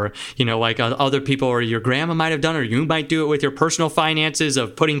 or, like other people, or your grandma might have done, or you might do it with your personal finances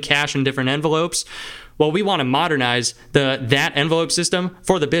of putting cash in different envelopes. Well, we want to modernize that envelope system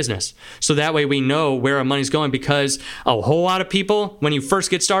for the business. So that way we know where our money's going, because a whole lot of people, when you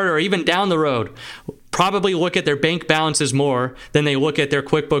first get started or even down the road, probably look at their bank balances more than they look at their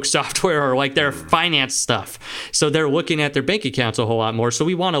QuickBooks software or like their finance stuff. So they're looking at their bank accounts a whole lot more. So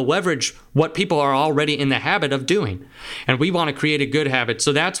we want to leverage what people are already in the habit of doing. And we want to create a good habit.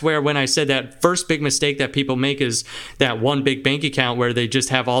 So that's where, when I said that first big mistake that people make is that one big bank account where they just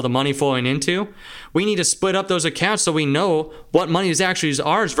have all the money flowing into, we need to split up those accounts so we know what money is actually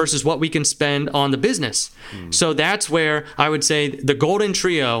ours versus what we can spend on the business. So that's where I would say the golden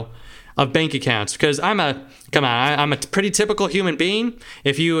trio of bank accounts, because I'm a pretty typical human being.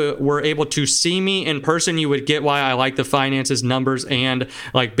 If you were able to see me in person, you would get why I like the finances, numbers, and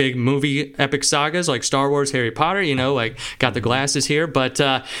like big movie epic sagas like Star Wars, Harry Potter, like got the glasses here. But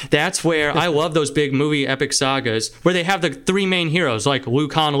that's where I love those big movie epic sagas where they have the 3 main heroes like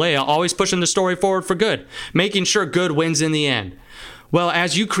Luke, Han, Leia, always pushing the story forward for good, making sure good wins in the end. Well,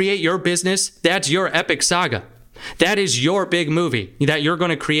 as you create your business, that's your epic saga. That is your big movie that you're going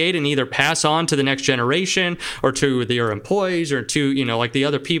to create and either pass on to the next generation or to your employees or to, like the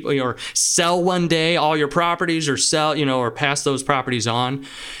other people, or sell one day all your properties, or sell, or pass those properties on.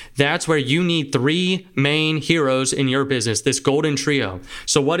 That's where you need 3 main heroes in your business, this golden trio.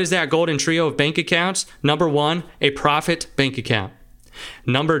 So what is that golden trio of bank accounts? Number 1, a profit bank account.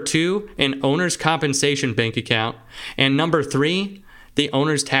 Number 2, an owner's compensation bank account. And number 3, the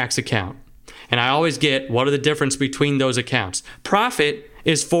owner's tax account. And I always get, what are the difference between those accounts? Profit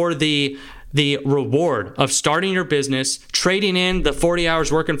is for the reward of starting your business, trading in the 40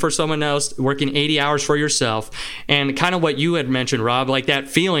 hours working for someone else, working 80 hours for yourself, and kind of what you had mentioned, Rob, like that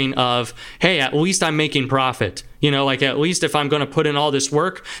feeling of, hey, at least I'm making profit. Like at least if I'm going to put in all this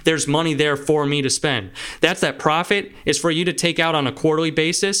work, there's money there for me to spend. That profit is for you to take out on a quarterly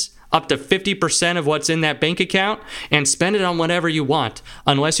basis up to 50% of what's in that bank account and spend it on whatever you want,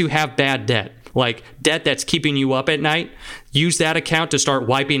 unless you have bad debt, like debt that's keeping you up at night. Use that account to start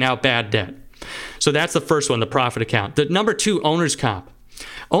wiping out bad debt. So that's the first one, the profit account. The number 2, owner's comp.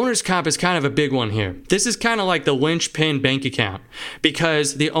 Owner's comp is kind of a big one here. This is kind of like the linchpin bank account,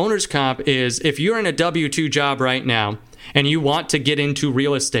 because the owner's comp is, if you're in a W-2 job right now and you want to get into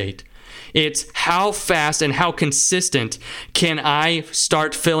real estate, it's how fast and how consistent can I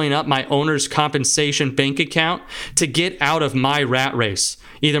start filling up my owner's compensation bank account to get out of my rat race,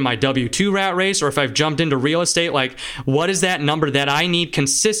 either my W-2 rat race, or if I've jumped into real estate, like what is that number that I need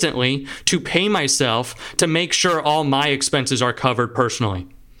consistently to pay myself to make sure all my expenses are covered personally.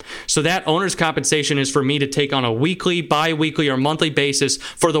 So that owner's compensation is for me to take on a weekly, bi-weekly, or monthly basis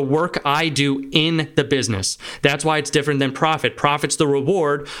for the work I do in the business. That's why it's different than profit. Profit's the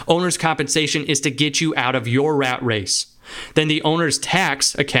reward. Owner's compensation is to get you out of your rat race. Then the owner's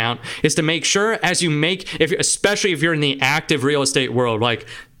tax account is to make sure as you make, especially if you're in the active real estate world, like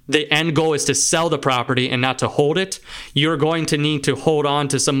the end goal is to sell the property and not to hold it, you're going to need to hold on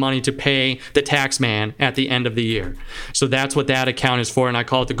to some money to pay the tax man at the end of the year. So that's what that account is for, and I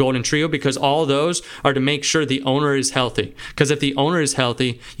call it the golden trio, because all those are to make sure the owner is healthy. Because if the owner is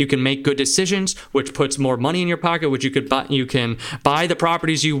healthy, you can make good decisions, which puts more money in your pocket, which you can buy the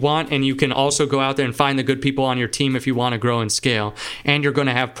properties you want, and you can also go out there and find the good people on your team if you want to grow and scale, and you're going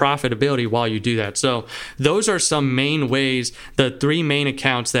to have profitability while you do that. So those are some main ways, the 3 main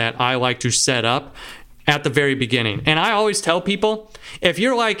accounts that I like to set up at the very beginning. And I always tell people, if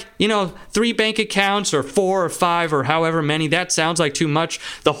you're like, 3 bank accounts or 4 or 5 or however many, that sounds like too much.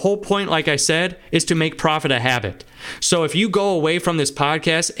 The whole point, like I said, is to make profit a habit. So if you go away from this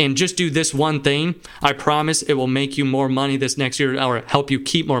podcast and just do this one thing, I promise it will make you more money this next year or help you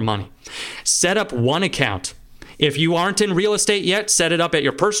keep more money. Set up one account. If you aren't in real estate yet, set it up at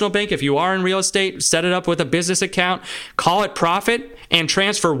your personal bank. If you are in real estate, set it up with a business account. Call it profit and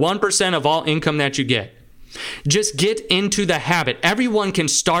transfer 1% of all income that you get. Just get into the habit. Everyone can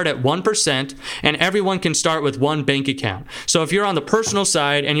start at 1%, and everyone can start with one bank account. So if you're on the personal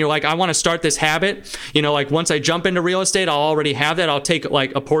side and you're like, I want to start this habit, like once I jump into real estate, I'll already have that. I'll take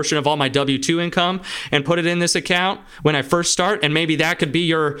like a portion of all my W-2 income and put it in this account when I first start. And maybe that could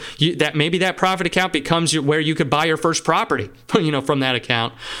be maybe that profit account becomes where you could buy your first property, from that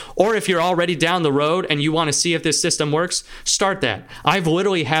account. Or if you're already down the road and you want to see if this system works, start that. I've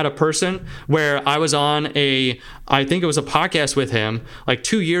literally had a person where I was on I think it was a podcast with him like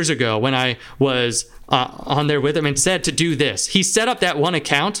 2 years ago when I was on there with him, and said to do this. He set up that one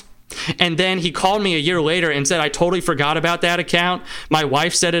account, and then he called me a year later and said, I totally forgot about that account. My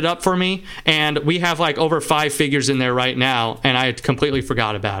wife set it up for me, and we have like over 5 figures in there right now, and I completely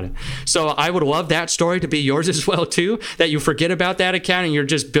forgot about it. So I would love that story to be yours as well too, that you forget about that account and you're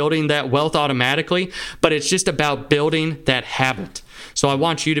just building that wealth automatically. But it's just about building that habit. So I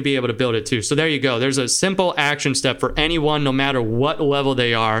want you to be able to build it too. So there you go. There's a simple action step for anyone, no matter what level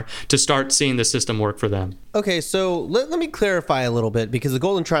they are, to start seeing the system work for them. Okay, so let me clarify a little bit, because the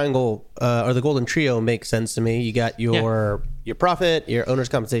golden triangle or the golden trio makes sense to me. You got your profit, your owner's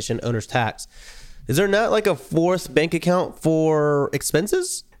compensation, owner's tax. Is there not like a 4th bank account for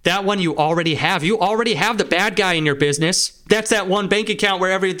expenses? That one you already have. You already have the bad guy in your business. That's that one bank account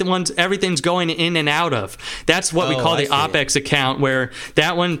where everything's going in and out of. That's what we call the OPEX account, where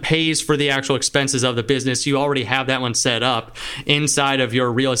that one pays for the actual expenses of the business. You already have that one set up inside of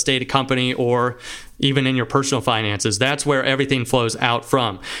your real estate company or even in your personal finances. That's where everything flows out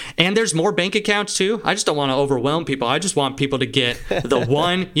from. And there's more bank accounts too. I just don't want to overwhelm people. I just want people to get the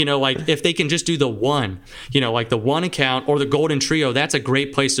one, like if they can just do the one, like the one account or the golden trio, that's a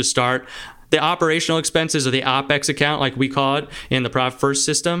great place to start. The operational expenses, or the OPEX account, like we call it in the Profit First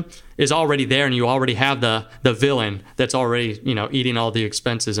system, is already there, and you already have the villain that's already, eating all the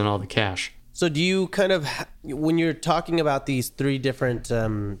expenses and all the cash. So do you kind of, when you're talking about these 3 different,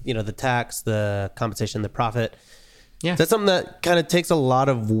 the tax, the compensation, the profit, is that something that kind of takes a lot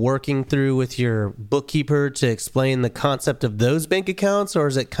of working through with your bookkeeper to explain the concept of those bank accounts, or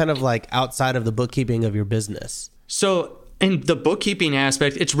is it kind of like outside of the bookkeeping of your business? So in the bookkeeping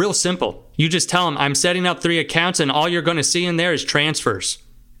aspect, it's real simple. You just tell them, I'm setting up 3 accounts, and all you're going to see in there is transfers.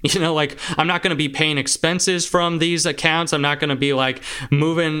 I'm not going to be paying expenses from these accounts. I'm not going to be like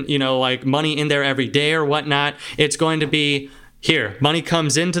moving, like money in there every day or whatnot. It's going to be, here, money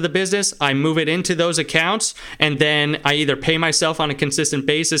comes into the business, I move it into those accounts, and then I either pay myself on a consistent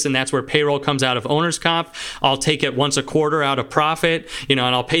basis, and that's where payroll comes out of owner's comp. I'll take it once a quarter out of profit, and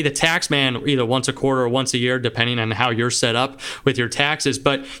I'll pay the tax man either once a quarter or once a year, depending on how you're set up with your taxes.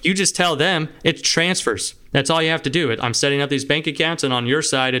 But you just tell them it's transfers. That's all you have to do. I'm setting up these bank accounts, and on your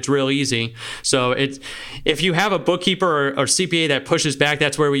side, it's real easy. So if you have a bookkeeper or CPA that pushes back,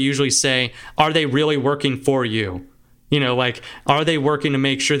 that's where we usually say, are they really working for you? Like, are they working to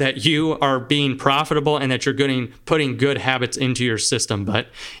make sure that you are being profitable and that you're putting good habits into your system? But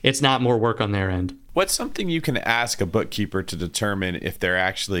it's not more work on their end. What's something you can ask a bookkeeper to determine if they're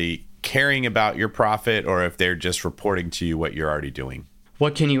actually caring about your profit or if they're just reporting to you what you're already doing?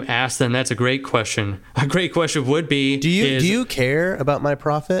 What can you ask them? That's a great question. A great question would be, do you care about my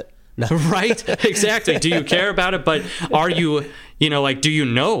profit? No. Right? Exactly. Do you care about it? But are you, do you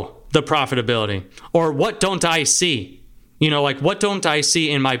know the profitability? Or what don't I see? What don't I see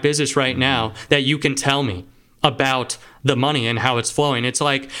in my business right now that you can tell me about the money and how it's flowing? It's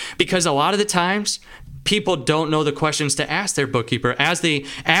like, because a lot of the times people don't know the questions to ask their bookkeeper. As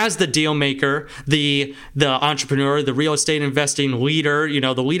the deal maker, the entrepreneur, the real estate investing leader,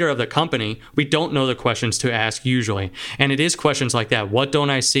 the leader of the company, we don't know the questions to ask usually. And it is questions like that. What don't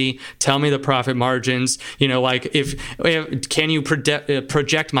I see? Tell me the profit margins. If can you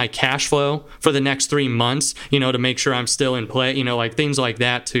project my cash flow for the next 3 months, to make sure I'm still in play, things like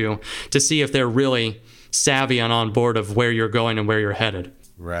that to see if they're really savvy and on board of where you're going and where you're headed.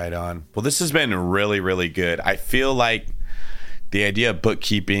 Right on. Well, this has been really, really good. I feel like the idea of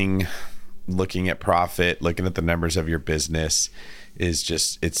bookkeeping, looking at profit, looking at the numbers of your business is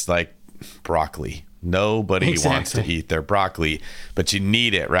just, it's like broccoli. Nobody wants to eat their broccoli, but you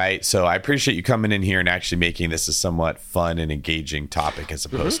need it, right? So I appreciate you coming in here and actually making this a somewhat fun and engaging topic as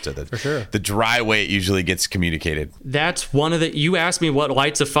opposed to the dry way it usually gets communicated. That's one of you asked me what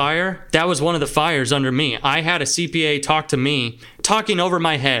lights a fire. That was one of the fires under me. I had a CPA talk to me, talking over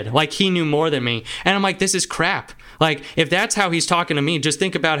my head, like he knew more than me. And I'm like, this is crap. Like, if that's how he's talking to me, just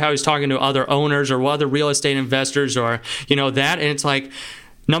think about how he's talking to other owners or other real estate investors or, that. And it's like,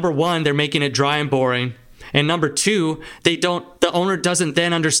 number one, they're making it dry and boring. And number two, the owner doesn't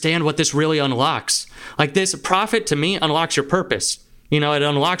then understand what this really unlocks. Like, this profit to me unlocks your purpose. It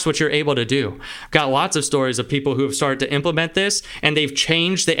unlocks what you're able to do. I've got lots of stories of people who have started to implement this and they've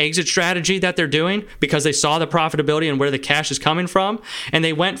changed the exit strategy that they're doing because they saw the profitability and where the cash is coming from. And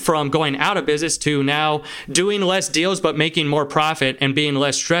they went from going out of business to now doing less deals but making more profit and being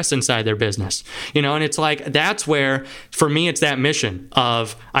less stressed inside their business. And it's like, that's where, for me, it's that mission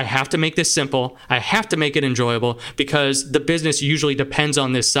of, I have to make this simple. I have to make it enjoyable because the business usually depends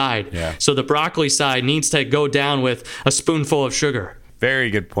on this side. Yeah. So the broccoli side needs to go down with a spoonful of sugar.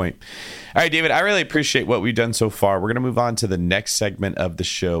 Very good point. All right, David, I really appreciate what we've done so far. We're going to move on to the next segment of the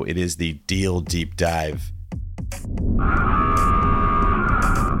show. It is the Deal Deep Dive.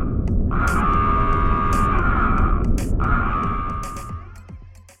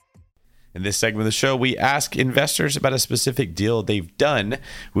 In this segment of the show, we ask investors about a specific deal they've done.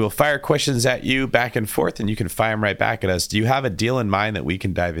 We'll fire questions at you back and forth, and you can fire them right back at us. Do you have a deal in mind that we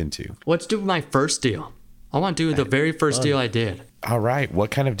can dive into? Let's do my first deal. I want to do the very first deal I did. All right. What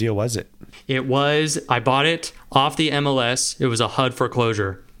kind of deal was it? I bought it off the MLS. It was a HUD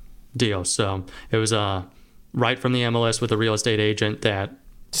foreclosure deal. So it was right from the MLS with a real estate agent that...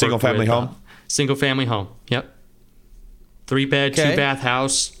 Single family home? Single family home. Yep. 3-bed, 2-bath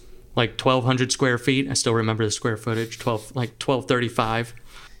house, like 1,200 square feet. I still remember the square footage, 1,235.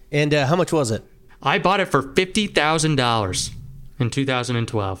 And how much was it? I bought it for $50,000 in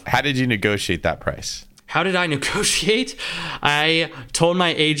 2012. How did you negotiate that price? How did I negotiate? I told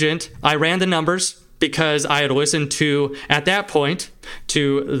my agent, I ran the numbers because I had listened to, at that point,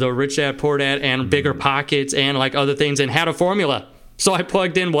 to the Rich Dad Poor Dad and Bigger Pockets and like other things and had a formula. So I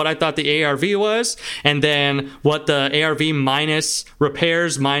plugged in what I thought the ARV was and then what the ARV minus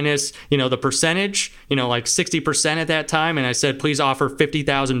repairs minus, the percentage, like 60% at that time. And I said, please offer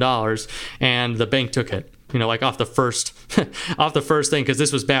 $50,000. And the bank took it, like off the first thing. Cause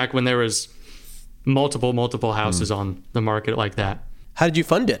this was back when there was multiple houses on the market like that. How did you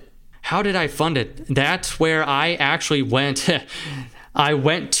fund it? How did I fund it? That's where I actually went. I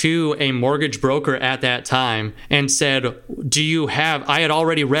went to a mortgage broker at that time and said, I had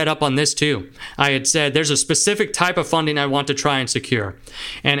already read up on this too. I had said, there's a specific type of funding I want to try and secure.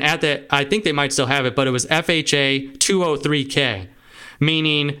 And I think they might still have it, but it was FHA 203K,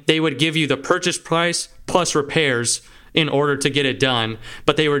 meaning they would give you the purchase price plus repairs in order to get it done.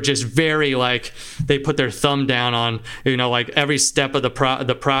 But they were just very they put their thumb down on, every step of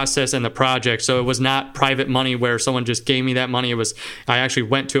the process and the project. So it was not private money where someone just gave me that money. I actually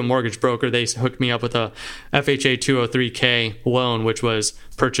went to a mortgage broker. They hooked me up with a FHA 203K loan, which was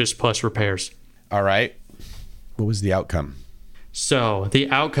purchase plus repairs. All right. What was the outcome? So the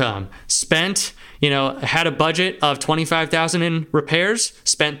outcome, spent, had a budget of $25,000 in repairs,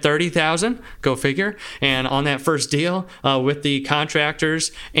 spent $30,000, go figure. And on that first deal with the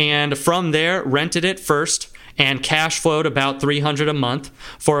contractors, and from there rented it first and cash flowed about $300 a month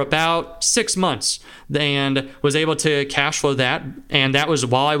for about 6 months, and was able to cash flow that. And that was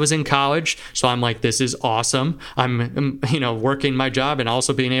while I was in college. So I'm like, this is awesome. I'm working my job and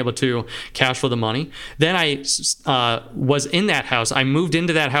also being able to cash flow the money. Then I was in that house. I moved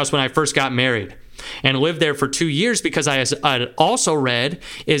into that house when I first got married and lived there for 2 years, because I also read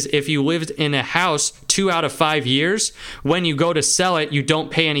is if you lived in a house 2 out of 5 years, when you go to sell it, you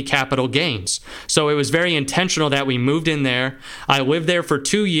don't pay any capital gains. So it was very intentional that we moved in there. I lived there for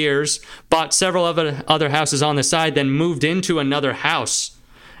 2 years, bought several other houses on the side, then moved into another house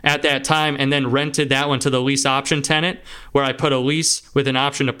at that time, and then rented that one to the lease option tenant, where I put a lease with an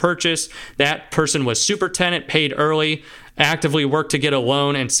option to purchase. That person was super tenant, paid early, actively worked to get a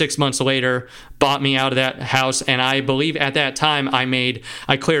loan, and 6 months later bought me out of that house. And I believe at that time I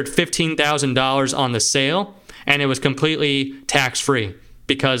cleared $15,000 on the sale, and it was completely tax free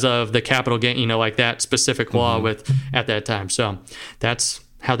because of the capital gain, like that specific law with at that time. So that's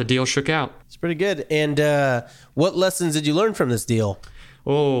how the deal shook out. It's pretty good. And what lessons did you learn from this deal?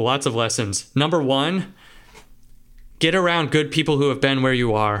 Oh, lots of lessons. Number one, get around good people who have been where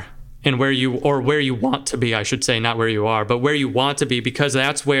you are, and where you want to be, I should say, not where you are, but where you want to be, because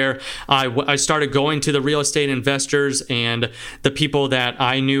that's where I started going to the real estate investors and the people that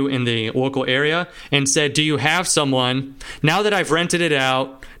I knew in the local area and said, do you have someone, now that I've rented it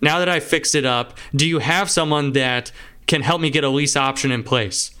out, now that I've fixed it up, do you have someone that can help me get a lease option in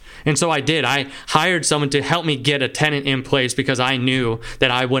place? And so I did. I hired someone to help me get a tenant in place, because I knew that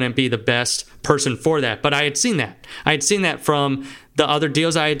I wouldn't be the best person for that. But I had seen that. I had seen that from the other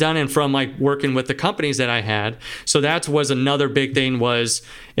deals I had done and from working with the companies that I had. So that was another big thing, was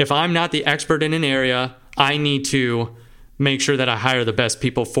if I'm not the expert in an area, I need to make sure that I hire the best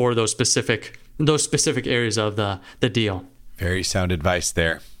people for those specific areas of the deal. Very sound advice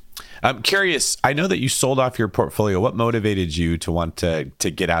there. I'm curious, I know that you sold off your portfolio. What motivated you to want to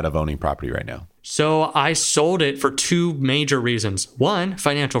get out of owning property right now? So I sold it for 2 major reasons. One,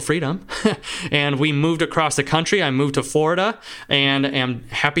 financial freedom. And we moved across the country. I moved to Florida and am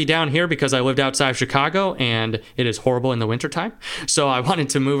happy down here because I lived outside of Chicago and it is horrible in the wintertime. So I wanted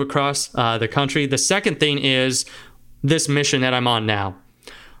to move across the country. The second thing is this mission that I'm on now.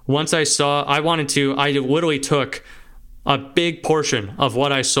 Once I literally took a big portion of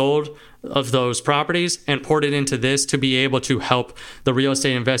what I sold of those properties and poured it into this to be able to help the real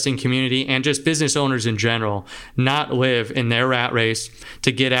estate investing community and just business owners in general not live in their rat race,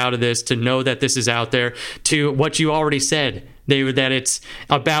 to get out of this, to know that this is out there, to what you already said, David, that it's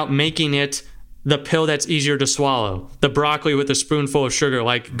about making it the pill that's easier to swallow, the broccoli with a spoonful of sugar,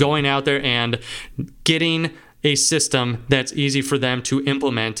 going out there and getting a system that's easy for them to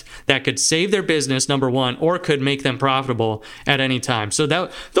implement that could save their business, number one, or could make them profitable at any time. So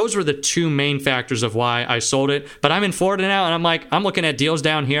those were the 2 main factors of why I sold it. But I'm in Florida now, and I'm looking at deals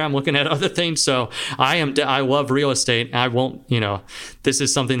down here. I'm looking at other things. So I love real estate. I won't, this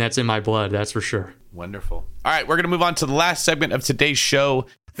is something that's in my blood. That's for sure. Wonderful. All right, we're going to move on to the last segment of today's show.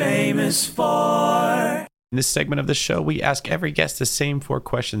 Famous for. In this segment of the show, we ask every guest the same 4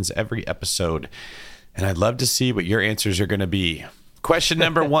 questions every episode. And I'd love to see what your answers are going to be. Question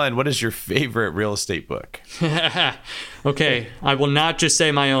number 1, what is your favorite real estate book? Okay, I will not just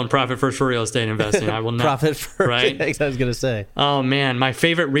say my own, Profit First for Real Estate Investing. I will not. Profit First, right? I was going to say. Oh, man, my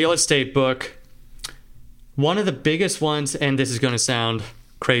favorite real estate book, one of the biggest ones, and this is going to sound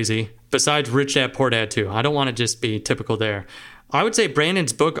crazy, besides Rich Dad Poor Dad 2. I don't want to just be typical there. I would say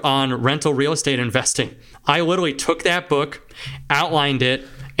Brandon's book on rental real estate investing. I literally took that book, outlined it,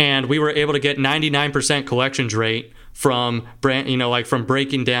 and we were able to get 99% collections rate from from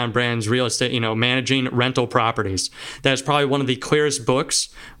breaking down Brandon's real estate, managing rental properties. That's probably one of the clearest books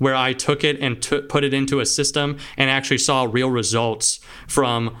where I took it and put it into a system and actually saw real results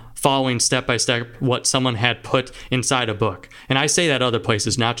from following step by step what someone had put inside a book. And I say that other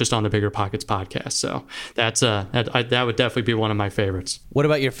places, not just on the Bigger Pockets podcast. So that would definitely be one of my favorites. What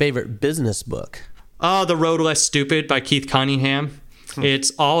about your favorite business book? The Road Less Stupid by Keith Cunningham.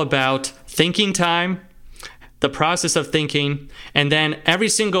 It's all about thinking time, the process of thinking, and then every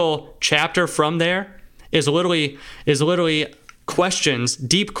single chapter from there is literally questions,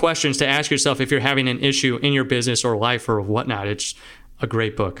 deep questions to ask yourself if you're having an issue in your business or life or whatnot. It's a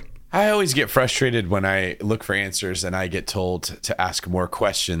great book. I always get frustrated when I look for answers and I get told to ask more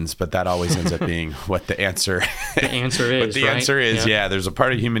questions, but that always ends up being what the answer The answer is. what the right? answer is. Yeah, there's a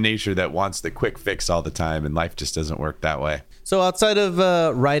part of human nature that wants the quick fix all the time, and life just doesn't work that way. So outside of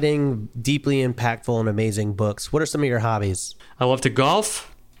writing deeply impactful and amazing books, what are some of your hobbies? I love to golf.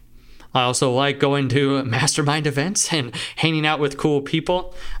 I also like going to mastermind events and hanging out with cool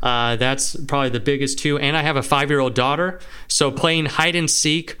people. That's probably the biggest two. And I have a 5-year-old daughter. So playing hide and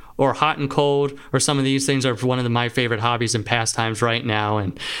seek or hot and cold or some of these things are one of my favorite hobbies and pastimes right now.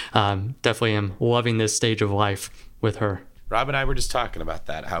 And definitely am loving this stage of life with her. Rob and I were just talking about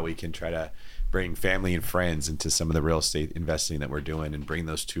that, how we can try to bring family and friends into some of the real estate investing that we're doing and bring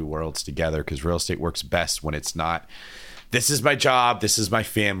those two worlds together, because real estate works best when it's not, this is my job, this is my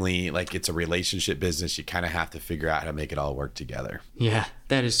family. Like, it's a relationship business. You kind of have to figure out how to make it all work together. Yeah,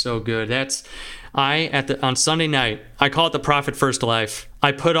 that is so good. On Sunday night, I call it the Profit First Life.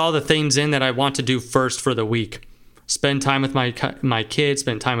 I put all the things in that I want to do first for the week. Spend time with my kids,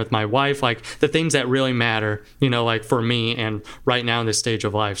 spend time with my wife, like the things that really matter, like for me and right now in this stage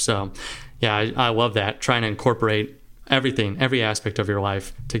of life. So yeah, I love that, trying to incorporate everything, every aspect of your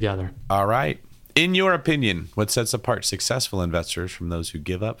life together. All right. In your opinion, what sets apart successful investors from those who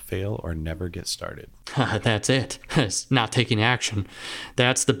give up, fail, or never get started? That's it. It's not taking action.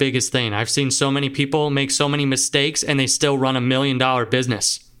 That's the biggest thing. I've seen so many people make so many mistakes and they still run $1 million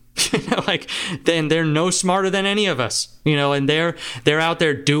business. Then they're no smarter than any of us, and they're out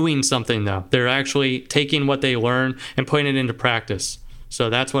there doing something though. They're actually taking what they learn and putting it into practice. So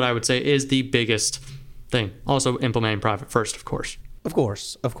that's what I would say is the biggest thing. Also implementing profit first, of course. Of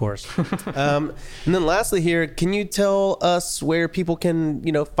course. And then lastly here, can you tell us where people can,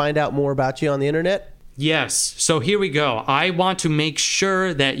 find out more about you on the internet? Yes. So here we go. I want to make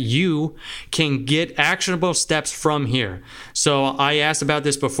sure that you can get actionable steps from here. So I asked about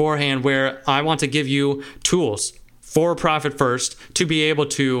this beforehand, where I want to give you tools for Profit First to be able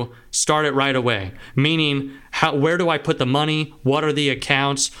to start it right away. Meaning, where do I put the money? What are the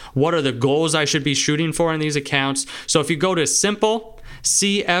accounts? What are the goals I should be shooting for in these accounts? So if you go to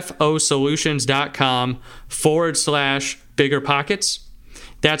simplecfosolutions.com/biggerpockets,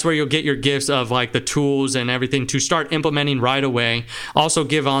 that's where you'll get your gifts of like the tools and everything to start implementing right away. Also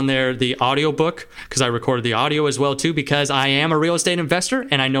give on there the audio book, because I recorded the audio as well too, because I am a real estate investor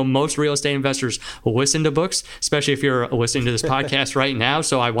and I know most real estate investors listen to books, especially if you're listening to this podcast right now.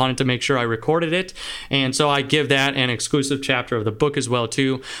 So I wanted to make sure I recorded it. And so I give that an exclusive chapter of the book as well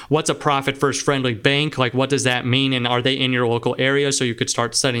too. What's a Profit First friendly bank? Like, what does that mean? And are they in your local area? So you could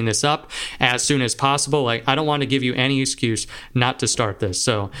start setting this up as soon as possible. Like, I don't want to give you any excuse not to start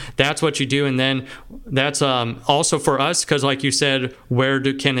this. So that's what you do. And then that's also for us, because like you said,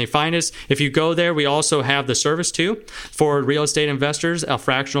 can they find us? If you go there, we also have the service too for real estate investors, a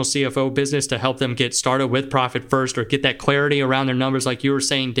fractional CFO business to help them get started with Profit First or get that clarity around their numbers. Like you were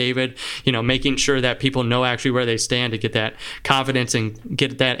saying, David, making sure that people know actually where they stand to get that confidence and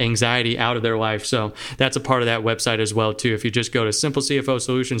get that anxiety out of their life. So that's a part of that website as well too. If you just go to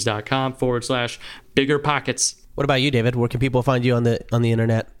simplecfosolutions.com/biggerpockets. What about you, David? Where can people find you on the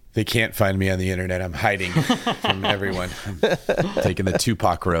internet? They can't find me on the internet. I'm hiding from everyone. I'm taking the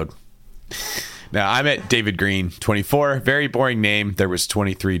Tupac road. Now, I'm at David Green 24. Very boring name. There was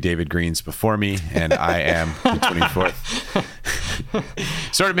 23 David Greens before me, and I am the 24th.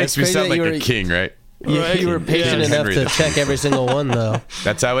 Sort of makes me sound like a king, right? Yeah, you were patient enough to check every single one, though.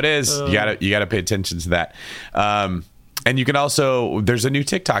 That's how it is. You gotta pay attention to that. And you can also, there's a new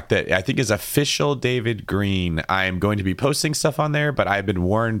TikTok that I think is official David Green. I'm going to be posting stuff on there, but I've been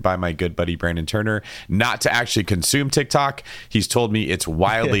warned by my good buddy Brandon Turner not to actually consume TikTok. He's told me it's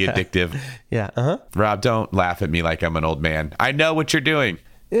wildly addictive. Yeah. Rob, don't laugh at me like I'm an old man. I know what you're doing.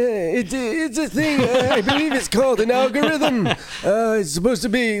 It's a thing. I believe it's called an algorithm. It's supposed to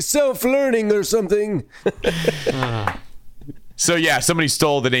be self-learning or something. So yeah, somebody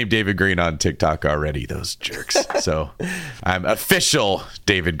stole the name David Green on TikTok already, those jerks. So I'm official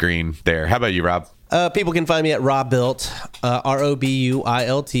David Green there. How about you, Rob? People can find me at Rob Built, ROBUILT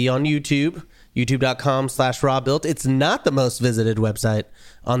on YouTube, youtube.com/RobBuilt. It's not the most visited website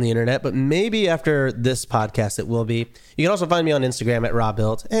on the internet, but maybe after this podcast it will be. You can also find me on Instagram at Rob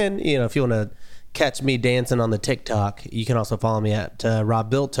Built. And, if you want to catch me dancing on the TikTok, you can also follow me at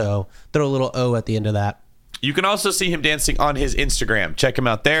Rob Builto. Throw a little O at the end of that. You can also see him dancing on his Instagram. Check him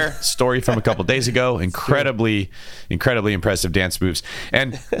out there. Story from a couple days ago. Incredibly impressive dance moves.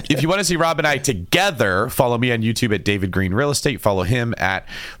 And if you want to see Rob and I together, follow me on YouTube at David Green Real Estate. Follow him at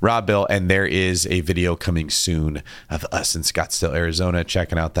Rob Bill. And there is a video coming soon of us in Scottsdale, Arizona,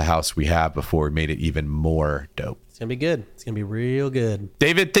 checking out the house we have before we made it even more dope. It's going to be good. It's going to be real good.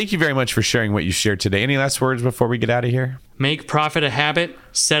 David, thank you very much for sharing what you shared today. Any last words before we get out of here? Make profit a habit.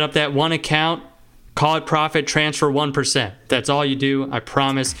 Set up that one account. Call it profit, transfer 1%. That's all you do. I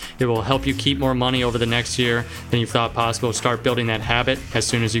promise it will help you keep more money over the next year than you thought possible. Start building that habit as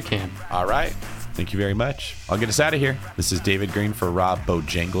soon as you can. All right. Thank you very much. I'll get us out of here. This is David Green for Rob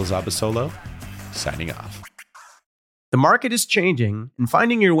Bojangles Abasolo, signing off. The market is changing, and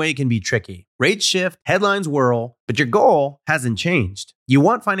finding your way can be tricky. Rates shift, headlines whirl, but your goal hasn't changed. You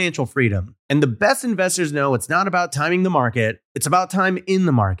want financial freedom, and the best investors know it's not about timing the market, it's about time in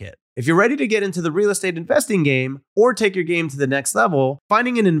the market. If you're ready to get into the real estate investing game or take your game to the next level,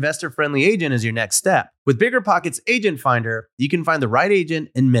 finding an investor-friendly agent is your next step. With BiggerPockets Agent Finder, you can find the right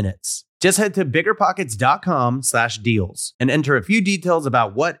agent in minutes. Just head to biggerpockets.com/deals and enter a few details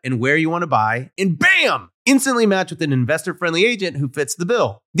about what and where you want to buy, and bam! Instantly match with an investor-friendly agent who fits the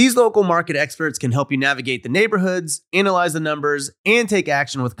bill. These local market experts can help you navigate the neighborhoods, analyze the numbers, and take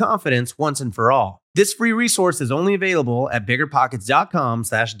action with confidence once and for all. This free resource is only available at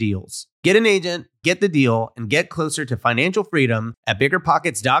biggerpockets.com/deals. Get an agent, get the deal, and get closer to financial freedom at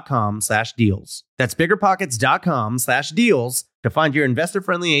biggerpockets.com/deals. That's biggerpockets.com/deals to find your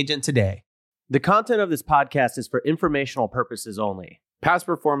investor-friendly agent today. The content of this podcast is for informational purposes only. Past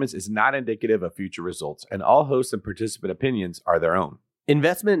performance is not indicative of future results, and all host and participant opinions are their own.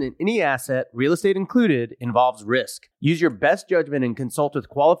 Investment in any asset, real estate included, involves risk. Use your best judgment and consult with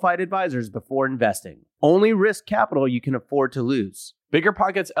qualified advisors before investing. Only risk capital you can afford to lose.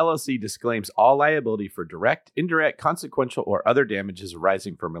 BiggerPockets LLC disclaims all liability for direct, indirect, consequential, or other damages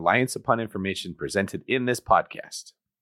arising from reliance upon information presented in this podcast.